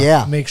instance. Oh,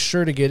 yeah. Make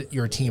sure to get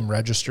your team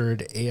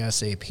registered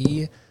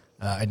ASAP.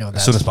 I know that's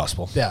As soon as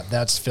possible. Yeah,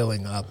 that's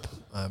filling up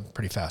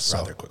pretty fast.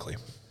 Rather quickly.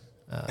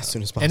 As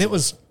soon as possible. And it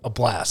was a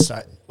blast.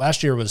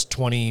 Last year was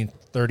 20,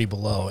 30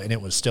 below, and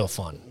it was still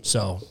fun.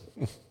 So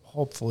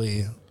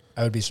hopefully,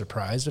 I would be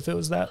surprised if it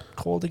was that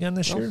cold again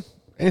this year.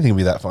 Anything can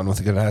be that fun with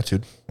a good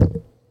attitude.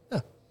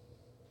 Yeah.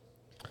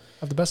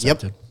 Have the best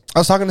attitude. I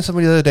was talking to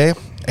somebody the other day,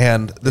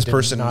 and this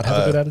person not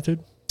have a good attitude?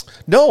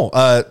 No,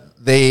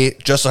 they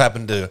just so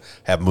happened to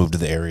have moved to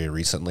the area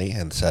recently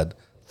and said,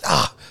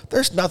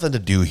 there's nothing to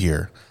do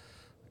here.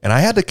 And I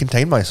had to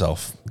contain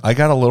myself. I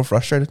got a little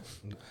frustrated.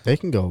 They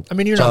can go. I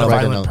mean, you're not a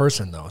violent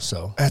person, though,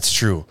 so. That's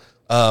true.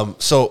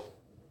 So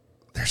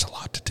there's a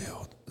lot to do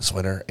this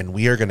winter, and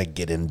we are going to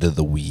get into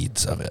the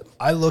weeds of it.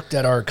 I looked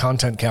at our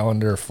content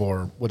calendar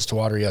for Woods to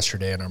Water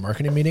yesterday in our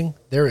marketing meeting.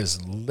 There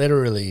is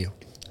literally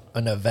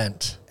an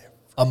event,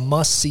 a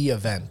must-see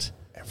event,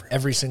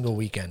 every single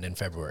weekend in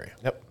February.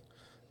 Yep.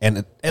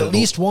 And at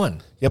least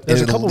one. Yep. There's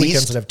a and couple at least-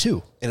 weekends that have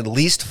two. And at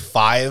least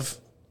 5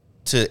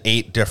 to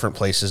 8 different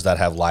places that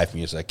have live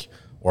music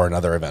or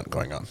another event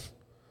going on.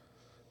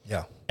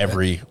 Yeah.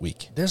 Every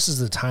week. This is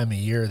the time of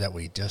year that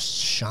we just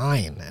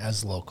shine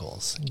as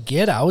locals.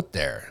 Get out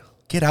there.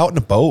 Get out in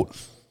a boat.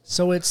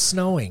 So it's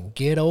snowing.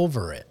 Get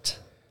over it.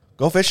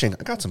 Go fishing.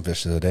 I got some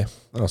fish the other day.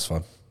 That was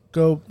fun.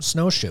 Go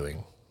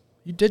snowshoeing.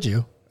 Did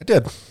you? I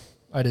did.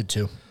 I did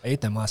too. I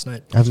ate them last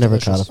night. I've never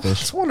caught a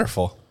fish. It's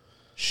wonderful.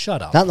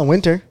 Shut up. Not in the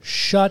winter.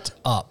 Shut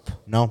up.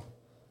 No.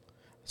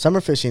 Summer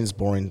fishing is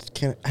boring.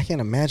 I can't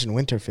imagine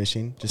winter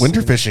fishing. Just Winter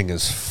sitting- fishing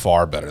is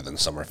far better than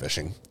summer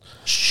fishing.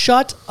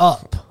 Shut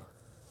up.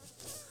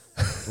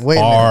 Wait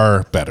a minute.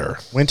 Far better.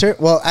 Winter?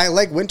 Well, I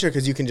like winter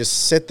because you can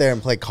just sit there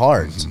and play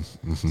cards.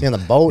 See, on the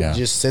boat, Yeah. you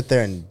just sit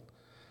there and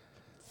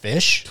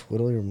Fish?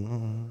 twiddle your.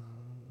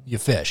 You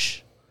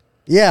fish.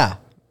 Yeah.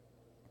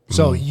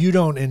 So you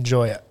don't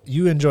enjoy it.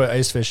 You enjoy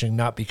ice fishing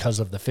not because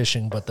of the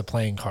fishing, but the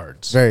playing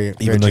cards. Very.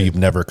 Even though you've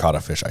never caught a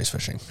fish ice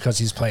fishing. Because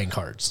he's playing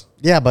cards.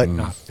 Yeah, but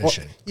Not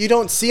fishing. you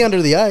don't see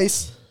under the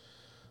ice.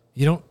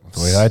 You don't. The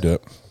way I do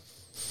it.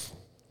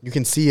 You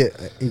can see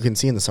it. You can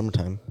see in the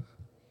summertime.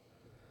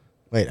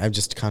 Wait, I've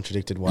just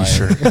contradicted why. You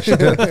sure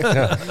did.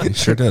 Yeah, you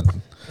sure did.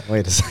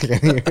 Wait a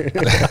second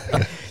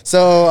here.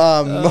 So,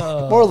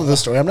 moral of the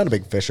story: I'm not a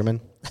big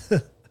fisherman.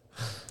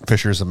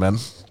 Fishers of men.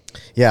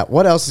 Yeah.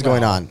 What else is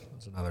going on?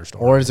 That's another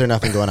story. Or is there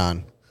nothing going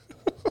on?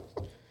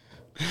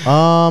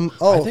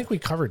 I think we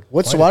covered.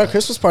 What's quite the a water bit.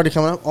 Christmas party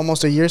coming up?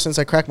 Almost a year since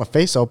I cracked my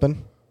face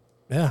open.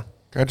 Yeah.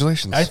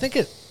 Congratulations. I think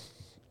it.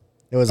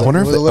 It was. I wonder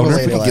it if, was a I little wonder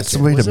if later we could get last year.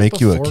 somebody Was to it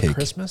make you a before cake.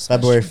 Christmas?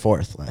 February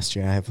 4th last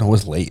year. I have. No, it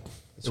was late.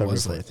 It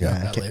was late. Yeah.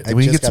 That late. Did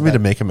we just get got somebody to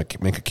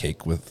back. make a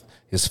cake with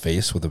his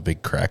face with a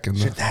big crack in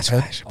the That's head?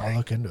 right. I'll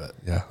look into it.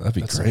 Yeah, that'd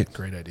be That's great. a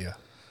great idea.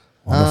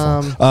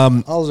 Wonderful.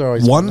 All are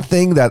always One fun.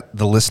 thing that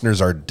the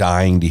listeners are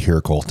dying to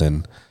hear,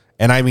 Colton,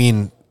 and I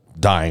mean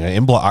dying,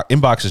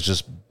 inbox is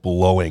just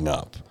blowing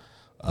up.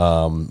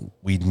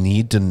 We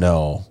need to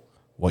know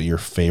what your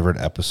favorite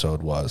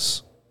episode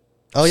was.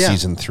 Oh, yeah.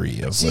 Season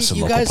 3 of See, Listen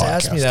you Local guys Podcast.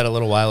 asked me that a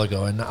little while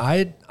ago, and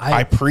I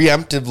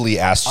preemptively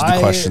asked you the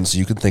question so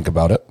you could think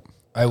about it.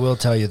 I will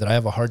tell you that I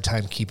have a hard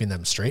time keeping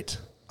them straight.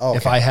 Oh,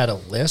 If okay. I had a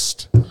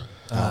list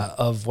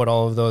of what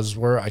all of those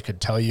were, I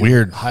could tell you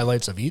Weird.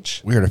 highlights of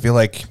each. Weird. I feel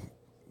like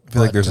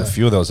there's a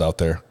few of those out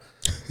there.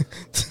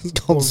 It's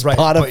called Right,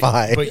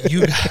 Spotify.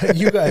 But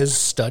you guys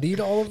studied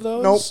all of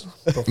those?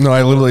 Nope. No,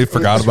 I literally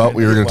forgot about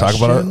we were going to talk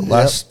about it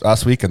Question?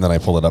 last week, and then I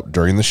pulled it up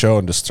during the show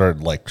and just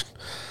started like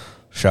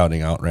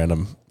shouting out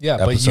random. Yeah,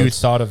 but you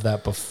episodes. thought of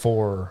that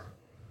before.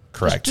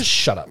 Correct. Just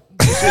shut up.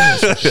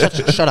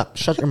 Shut up.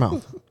 Shut your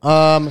mouth.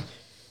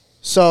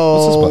 So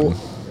What's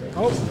this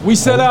button? We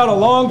set out a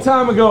long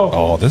time ago.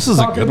 Oh, this is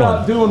a talking good about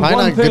one. doing Probably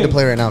one not good thing. to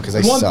play right now because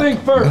they One suck. thing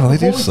first. No, they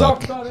do before we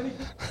talk suck. about anything.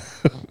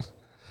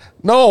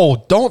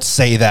 No, don't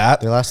say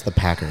that. They lost to the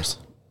Packers.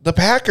 The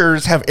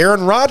Packers have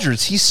Aaron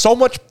Rodgers. He's so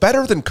much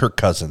better than Kirk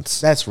Cousins.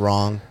 That's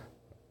wrong.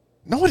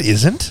 No, it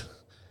isn't.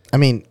 I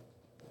mean,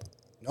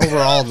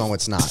 overall, no,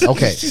 it's not.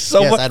 Okay, He's so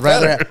yes, much I'd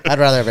rather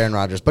better. have Aaron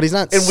Rodgers, but he's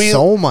not And we-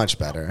 so much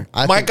better.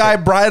 I My think guy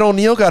that- Brian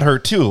O'Neill got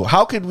hurt too.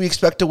 How could we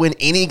expect to win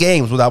any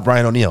games without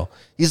Brian O'Neill?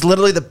 He's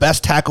literally the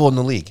best tackle in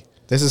the league.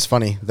 This is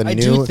funny. The I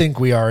new do think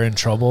we are in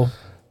trouble.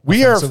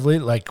 We are- offensively,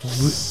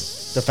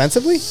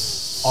 defensively.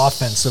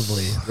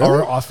 offensively.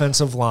 Our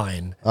offensive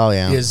line Oh,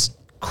 yeah. is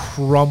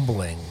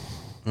crumbling.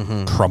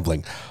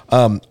 Crumbling.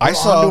 I We're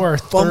saw onto our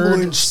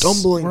fumbling,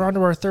 stumbling. We're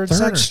onto our third third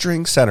center.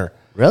 string center.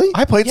 Really?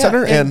 I played Yeah,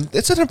 center, and- and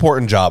it's an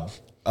important job.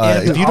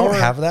 And if you don't our-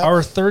 have that,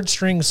 our third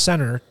string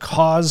center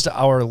caused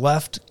our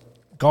left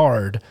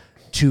guard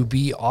to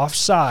be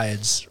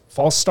offsides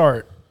false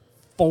start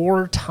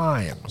 4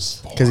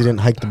 times Because he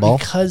didn't hike the ball.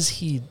 because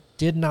he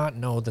did not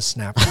know the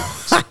snap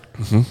counts.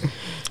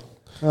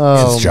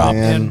 Oh, His job.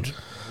 man. And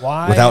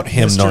why Without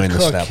him Mr. knowing the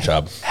Cook snap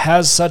job.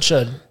 has such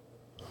a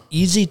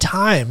easy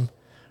time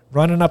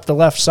running up the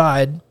left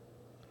side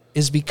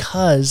is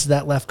because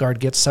that left guard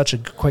gets such a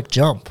quick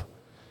jump.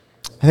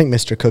 I think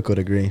Mr. Cook would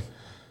agree.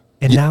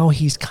 And now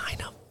he's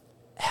kind of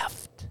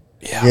effed.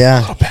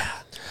 Yeah.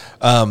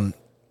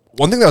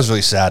 One thing that was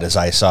really sad is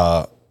I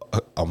saw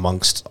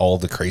amongst all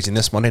the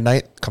craziness Monday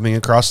night coming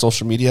across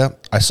social media,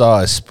 I saw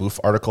a spoof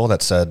article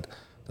that said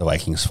the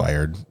Vikings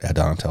fired Ed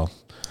Donatel.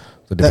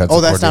 The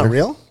defensive That's not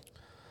coordinator.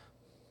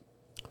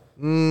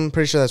 real?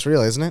 Pretty sure that's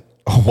real, isn't it?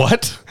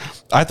 What?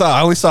 I thought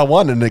I only saw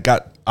one, and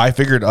I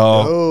figured,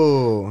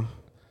 Oh.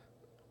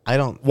 I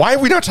don't. why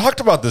have we not talked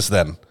about this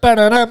then?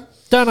 Ba-da-dum,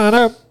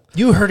 da-da-dum.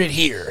 You heard it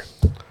here.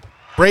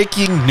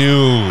 Breaking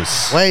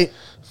news. Wait.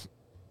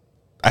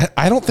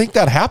 I don't think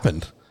that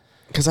happened.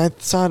 Because I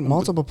saw it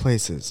multiple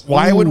places.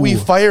 Why would we Ooh.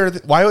 fire?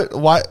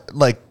 Why?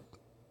 Like,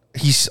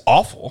 he's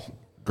awful.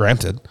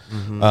 Granted.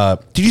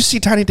 Did you see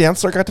Tiny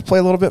Dancer got to play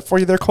a little bit for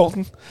you there,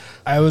 Colton?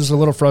 I was a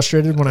little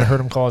frustrated when I heard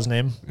him call his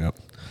name. Yep.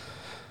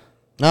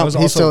 No, was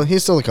he's also-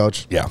 still the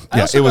coach. Yeah.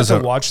 I also it was got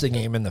to watch the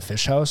game in the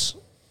fish house,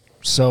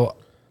 so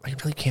I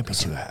really can't be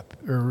too happy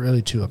or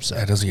really too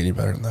upset. It doesn't get any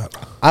better than that.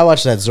 I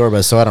watched that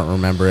Zorba, so I don't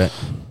remember it.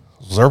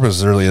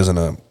 Zorba's really isn't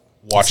a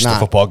watch It's the not.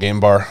 football game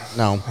bar.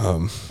 No.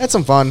 Had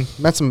some fun.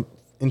 Met some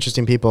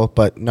interesting people,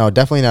 but no,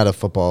 definitely not a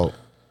football.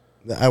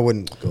 I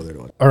wouldn't go there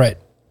to it. All right,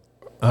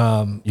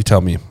 You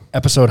tell me.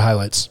 episode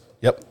highlights.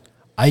 Yep.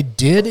 I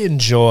did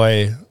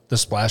enjoy the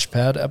splash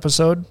pad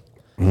episode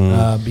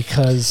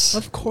because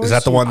Of course. Is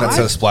that the one that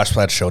says Splash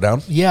Pad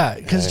Showdown? yeah,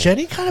 because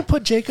Jenny kind of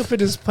put Jacob in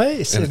his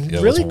place, It- and it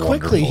was really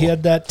quickly he wonderful.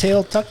 had that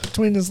tail tucked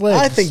between his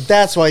legs. I think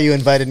that's why you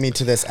invited me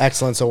to this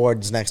Excellence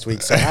Awards next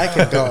week, so I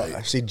can go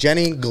see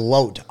Jenny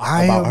gloat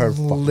I about her.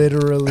 am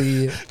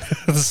literally,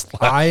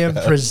 I am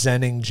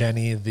presenting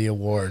Jenny the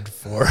award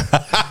for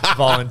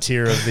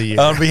Volunteer of the Year.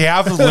 On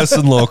behalf of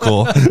Listen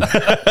Local.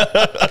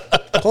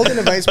 Colton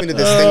invites me to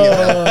this thing.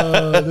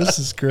 Oh, this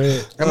is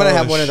great. I'm gonna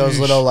have one of those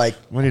little like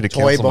We need to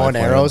toy cancel my bow and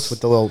arrows plans.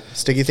 with the little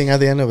sticky thing at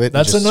the end of it.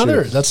 That's Just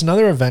another. shoot. That's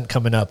another event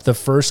coming up. The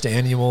first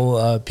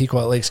annual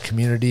Pequot Lakes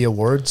Community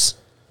Awards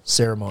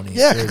ceremony.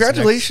 Yeah, is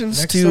congratulations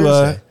next to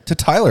Thursday.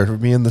 Tyler for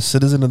being the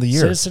Citizen of the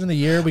Year. Citizen of the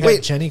Year. We got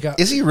Wait, Jenny. Got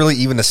is he really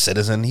even a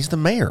citizen? He's the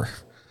mayor.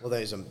 Well,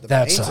 there's the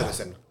That's main a-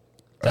 citizen.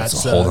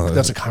 that's a whole other-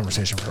 that's a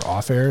conversation for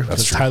off air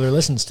because true. Tyler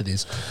listens to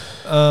these.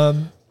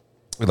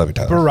 We love you,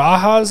 Tyler.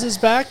 Barajas is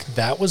back.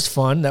 That was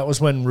fun. That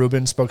was when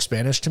Ruben spoke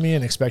Spanish to me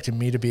and expected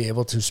me to be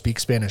able to speak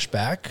Spanish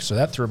back. So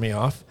that threw me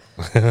off.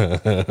 What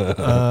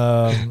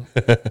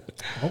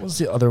was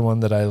the other one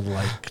that I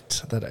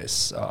liked that I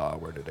saw?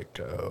 Where did it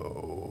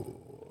go?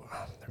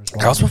 There was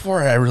That was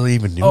before I really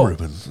even knew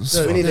Ruben.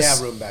 We need to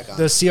have Ruben back on.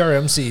 The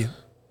CRMC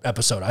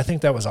episode. I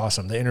think that was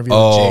awesome. The interview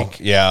Oh, with Jake.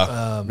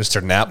 yeah.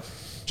 Mr. Knapp.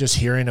 Just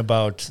hearing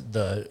about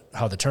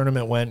how the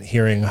tournament went,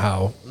 hearing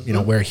how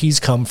where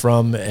he's come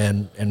from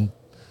and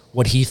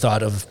what he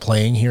thought of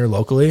playing here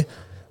locally.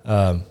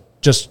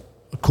 Just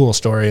a cool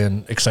story,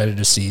 and excited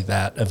to see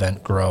that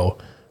event grow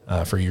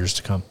for years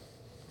to come.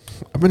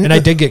 And I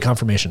did get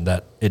confirmation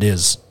that it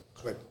is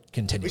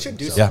continuing. We should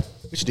do so. some.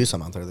 We should do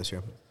some out there this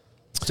year.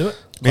 Let's do it.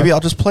 Maybe I'll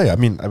just play. I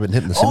mean, I've been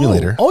hitting the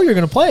simulator. Oh, you're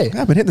gonna play?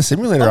 Yeah, I've been hitting the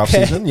simulator off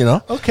Okay. season,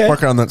 Okay.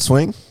 Working on that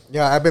swing.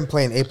 Yeah, I've been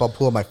playing 8-ball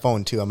pool on my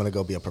phone too. I'm gonna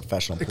go be a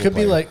professional. It pool could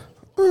player.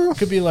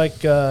 be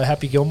like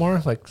Happy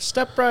Gilmore, like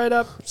step right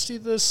up, see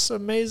this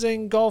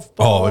amazing golf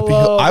ball.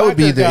 Oh, I would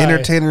be whacker the guy.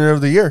 entertainer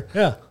of the year.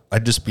 Yeah,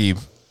 I'd just be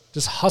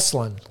just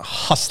hustling.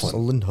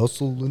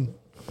 hustling.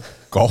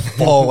 Golf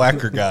ball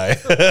whacker guy.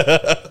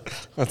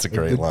 That's a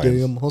great line.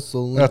 Damn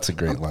hustling. That's a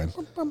great line.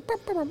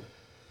 Can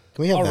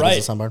we have All that right.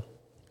 as a soundbar?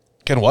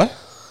 Can what?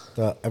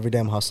 The Every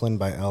Damn Hustlin'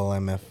 by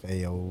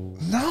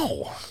LMFAO.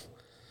 No.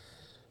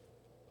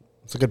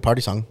 It's a good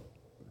party song.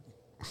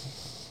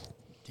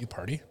 Do you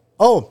party?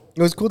 Oh,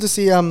 it was cool to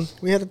see.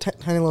 We had a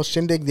tiny little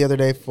shindig the other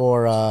day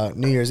for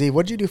New Year's Eve.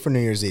 What did you do for New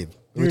Year's Eve? Did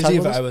New we Year's talk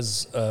Eve, about I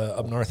this? was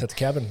up north at the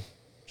cabin,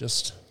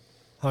 just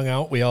hung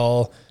out. We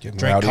all Getting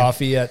drank rowdy.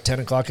 coffee at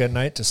 10 o'clock at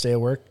night to stay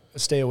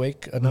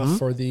awake enough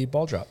for the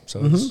ball drop.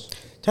 So it was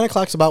 10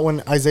 o'clock's about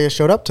when Isaiah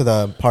showed up to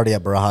the party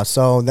at Barajas.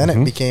 So then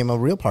it became a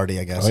real party,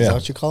 I guess. Oh, Is yeah. that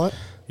what you call it?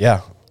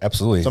 Yeah,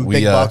 absolutely. Some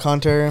big buck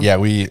hunter.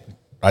 Yeah,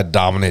 I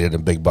dominated a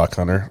big buck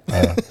hunter.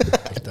 like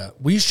that.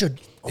 We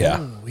should.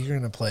 Yeah. we're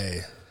gonna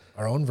play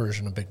our own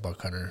version of Big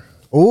Buck Hunter.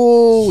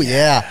 Oh,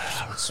 yeah.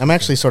 I'm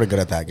actually sort of good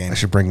at that game. I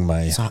should bring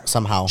my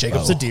Somehow.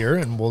 Jacob's a deer,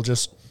 and we'll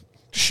just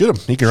shoot him.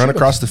 He can run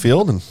across the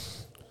field and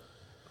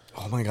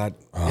Oh, my God.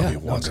 that'd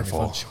be no, it's gonna be wonderful.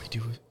 fun. Should we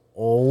do it?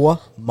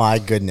 Oh, my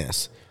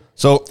goodness.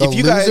 So The if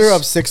you loser guys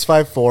of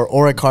 654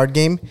 or a card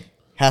game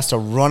has to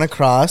run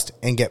across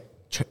and get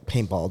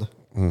paintballed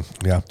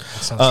yeah,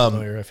 Sounds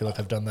familiar. I feel like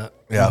I've done that.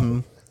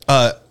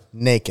 yeah.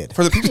 naked.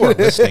 For the people who are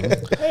listening,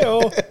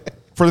 Heyo.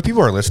 for the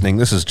people who are listening,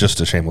 this is just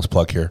a shameless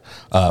plug here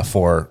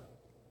for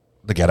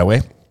the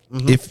getaway.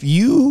 If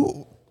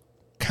you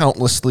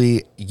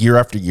countlessly year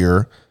after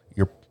year,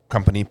 your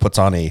company puts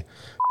on a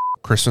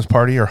Christmas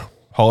party or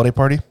holiday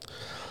party,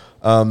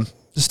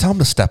 just tell them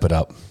to step it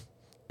up.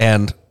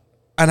 And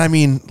I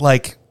mean,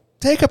 like,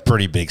 take a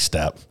pretty big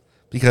step,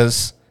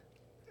 because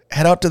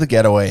head out to the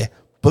Getaway,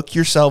 book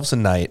yourselves a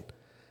night,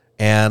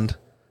 and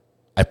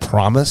I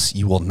promise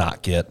you will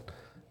not get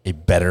a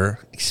better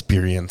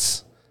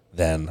experience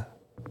than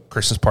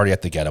Christmas party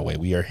at the Getaway.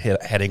 We are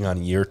heading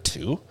on year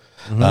 2.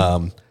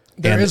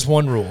 There is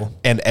one rule,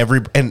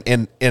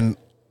 and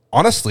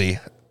honestly,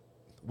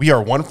 we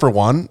are 1 for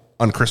 1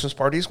 on Christmas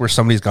parties where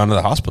somebody's gone to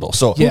the hospital.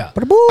 So yeah,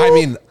 I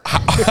mean,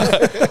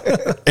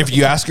 if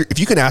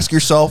you can ask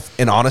yourself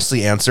and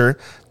honestly answer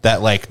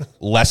that, like,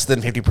 less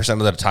than 50% of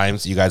the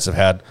times you guys have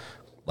had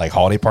like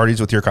holiday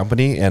parties with your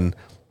company and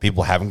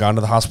people haven't gone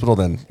to the hospital,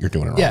 then you're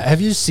doing it wrong. Yeah.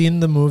 Have you seen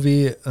the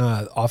movie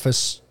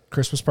Office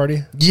Christmas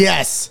Party?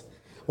 Yes.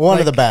 One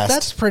of the best.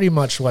 That's pretty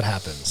much what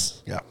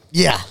happens. Yeah.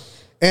 Yeah.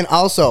 And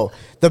also,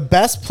 the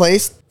best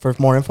place for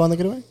more info on the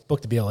Getaway?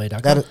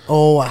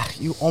 BookTheBLA.com.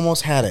 You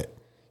almost had it.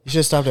 You should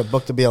have stopped at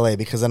BookTheBLA,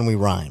 because then we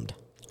rhymed.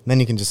 And then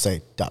you can just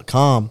say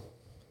 .com.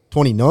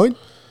 29.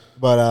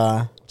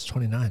 But it's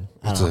 29.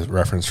 It's a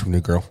reference from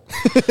New Girl.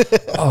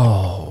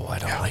 Oh, I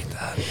don't like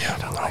that. Yeah, I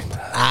don't like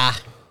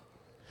that.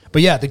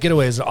 But yeah, the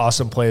Getaway is an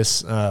awesome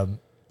place. I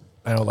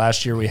know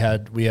last year we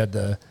had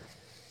the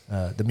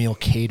meal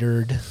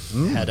catered,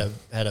 had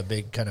a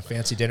big kind of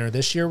fancy dinner.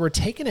 This year we're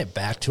taking it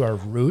back to our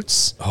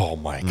roots. Oh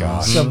my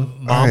gosh.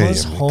 Some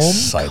mama's home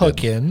excited.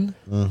 Cooking.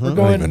 Mm-hmm. We're going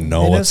I don't even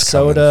know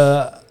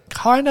Minnesota,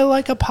 kind of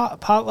like a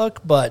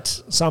potluck, but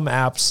some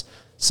apps,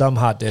 some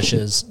hot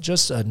dishes,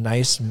 just a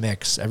nice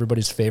mix.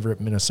 Everybody's favorite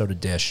Minnesota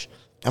dish.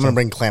 I'm going to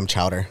bring clam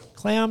chowder.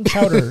 Clam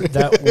chowder,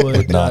 that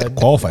would not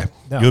qualify.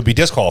 No. You would be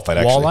disqualified,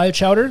 actually. Walleye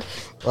chowder?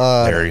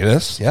 There it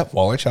is. Yep,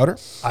 walleye chowder.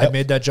 I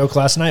made that joke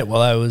last night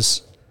while I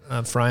was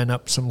frying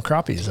up some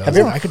crappies.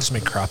 I could just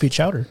make crappie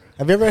chowder.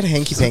 Have you ever had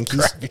hanky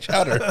pankies? Crappie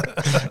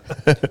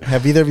chowder.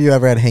 Have either of you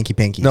ever had hanky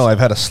pankies? No, I've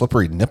had a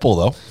slippery nipple,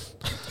 though.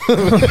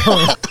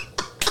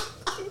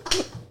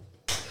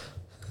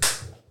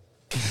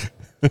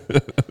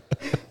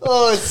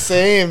 Oh,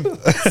 same.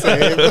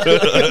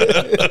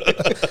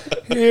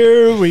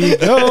 Here we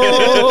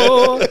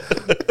go.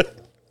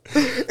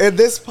 And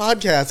this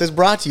podcast is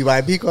brought to you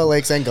by Pequot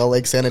Lakes and Gull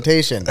Lake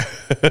Sanitation.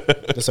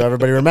 Just so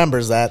everybody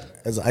remembers that,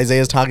 as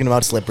Isaiah's talking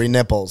about slippery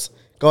nipples.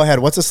 Go ahead.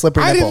 What's a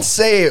slippery nipple? I didn't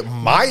say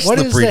my What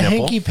slippery is the nipple.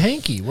 hanky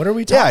panky? What are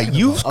we Yeah, talking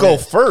you about? go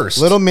first.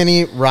 Little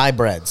mini rye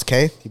breads,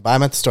 okay? You buy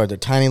them at the store. They're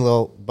tiny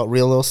little, but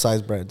real little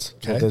size breads.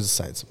 Okay. There's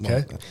size.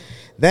 Okay.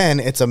 Then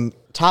it's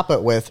top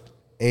it with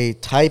a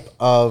type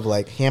of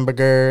like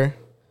hamburger.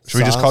 Should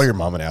we just sauce. call your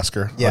mom and ask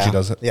her how she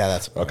does it? Yeah,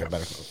 that's Okay.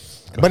 better.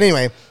 But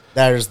anyway,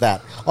 there's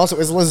that. Also,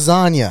 is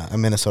lasagna a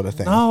Minnesota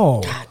thing?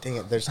 No. God dang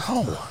it. There's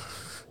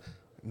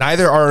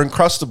Neither are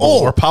Uncrustable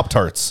or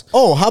Pop-Tarts.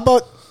 Oh, how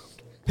about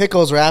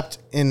pickles wrapped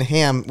in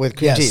ham with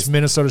cream Yes, cheese?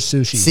 Minnesota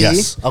sushi. See?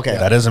 Yes. Okay.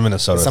 That is a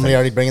Minnesota Is somebody thing.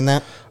 already bringing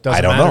that? Doesn't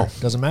I don't matter. know.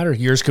 Doesn't matter.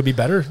 Yours could be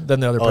better than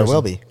the other Oh, person. it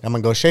will be. I'm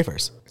going to go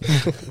Schaefer's.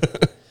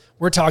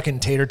 We're talking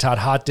tater tot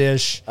hot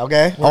dish.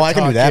 Okay. We're I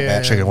can do that, talking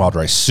man. Chicken wild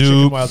rice chicken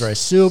soup. wild rice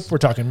soup. We're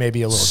talking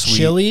maybe a little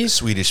chili.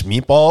 Swedish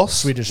meatballs.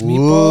 Swedish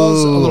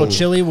meatballs, a little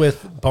chili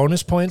with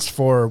bonus points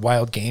for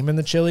wild game in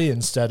the chili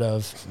instead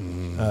of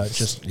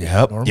just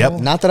normal. Yep.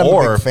 Not that I'm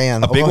a big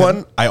fan. A Oh, big go ahead.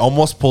 one. I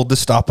almost pulled this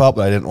stop out,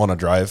 but I didn't want to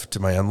drive to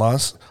my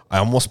in-laws. I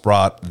almost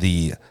brought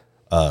the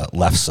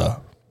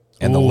lefse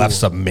and the Ooh.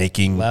 lefse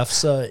making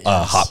Lefse is-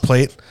 hot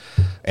plate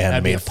and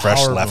That'd be made a fresh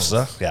power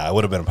lefse. Yeah, it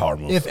would have been a power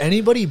move. If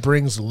anybody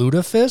brings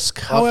lutefisk,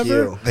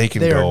 however, you. They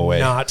can are go away.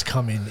 not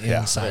coming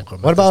inside.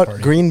 What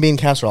about green bean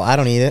casserole? I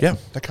don't eat it. Yeah,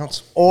 that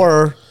counts.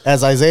 Or,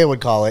 as Isaiah would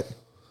call it,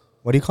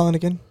 what do you call it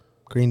again?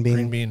 Green bean?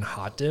 green bean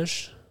hot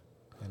dish?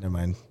 Never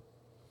mind.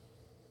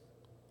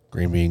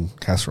 Green bean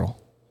casserole.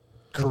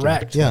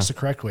 Correct. Yeah. That's the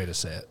correct way to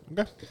say it.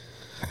 Okay.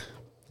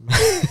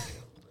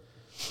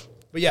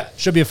 But yeah,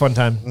 should be a fun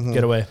time. Mm-hmm.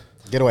 Getaway.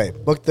 Getaway.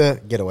 Book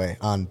the getaway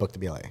on Book the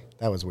BLA.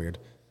 That was weird.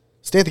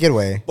 Stay at the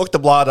getaway.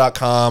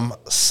 Booktheblah.com/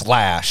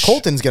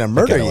 Colton's going to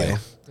murder Getaway. you.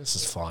 This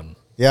is fun.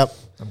 Yep.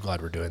 I'm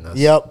glad we're doing this.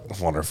 Yep.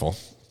 Wonderful.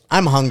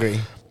 I'm hungry.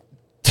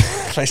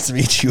 Nice to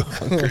meet you.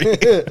 Hungry.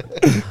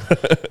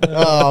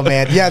 Oh,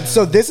 man. Yeah,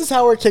 so this is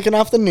how we're kicking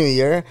off the new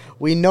year.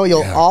 We know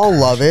you'll all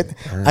love it.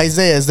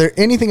 Isaiah, is there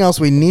anything else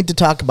we need to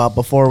talk about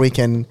before we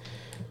can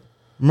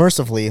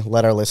mercifully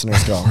let our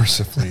listeners go?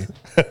 Mercifully.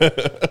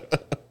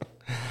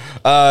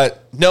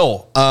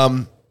 No.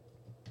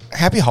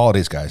 Happy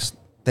holidays, guys.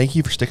 Thank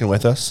you for sticking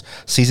with us.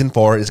 Season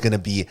 4 is going to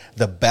be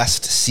the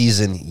best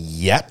season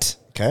yet.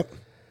 Okay.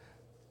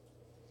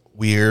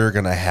 We're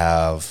going to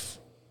have,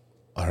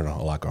 I don't know,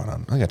 a lot going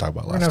on. I got to talk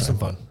about We're going to have some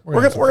time. fun.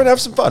 We're going to have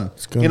some fun.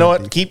 You know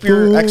what? Keep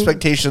your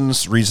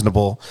expectations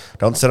reasonable.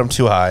 Don't set them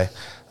too high.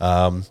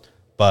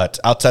 But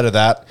outside of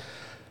that,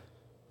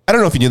 I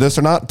don't know if you knew this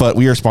or not, but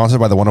we are sponsored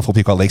by the wonderful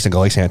Pequot Lakes and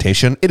Gull Lake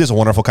Sanitation. It is a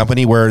wonderful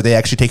company where they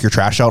actually take your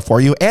trash out for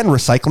you and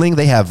recycling.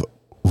 They have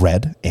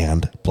red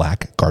and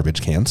black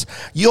garbage cans.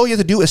 All you have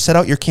to do is set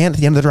out your can at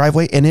the end of the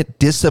driveway, and it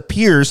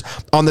disappears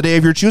on the day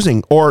of your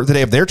choosing or the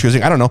day of their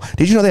choosing. I don't know.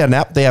 Did you know they have an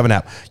app? They have an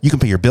app. You can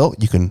pay your bill.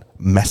 You can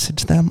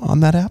message them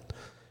on that app.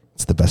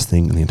 It's the best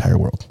thing in the entire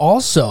world.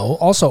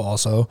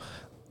 Also,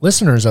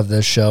 listeners of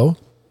this show,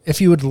 if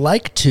you would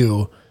like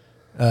to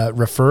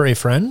refer a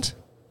friend,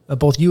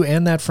 both you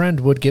and that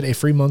friend would get a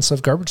free month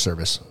of garbage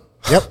service.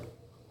 Yep.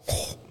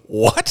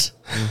 What?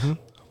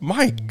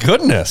 My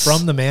goodness.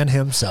 From the man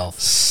himself.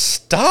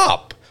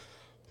 Stop.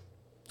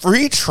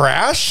 Free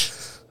trash?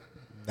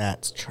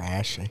 That's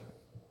trashy.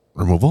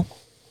 Removal?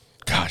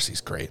 Gosh,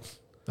 he's great.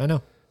 I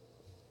know.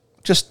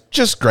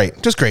 Just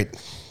great. Just great.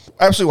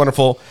 Absolutely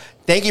wonderful.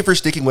 Thank you for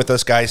sticking with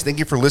us, guys. Thank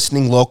you for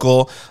listening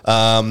local.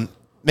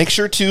 Make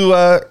sure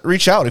to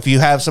reach out if you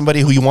have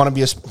somebody who you want to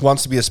be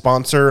wants to be a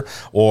sponsor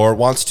or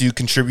wants to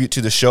contribute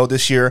to the show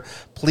this year.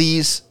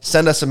 Please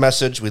send us a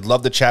message. We'd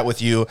love to chat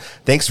with you.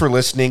 Thanks for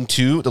listening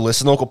to the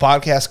Listen Local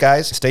podcast,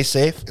 guys. Stay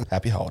safe and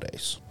happy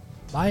holidays.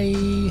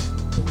 Bye.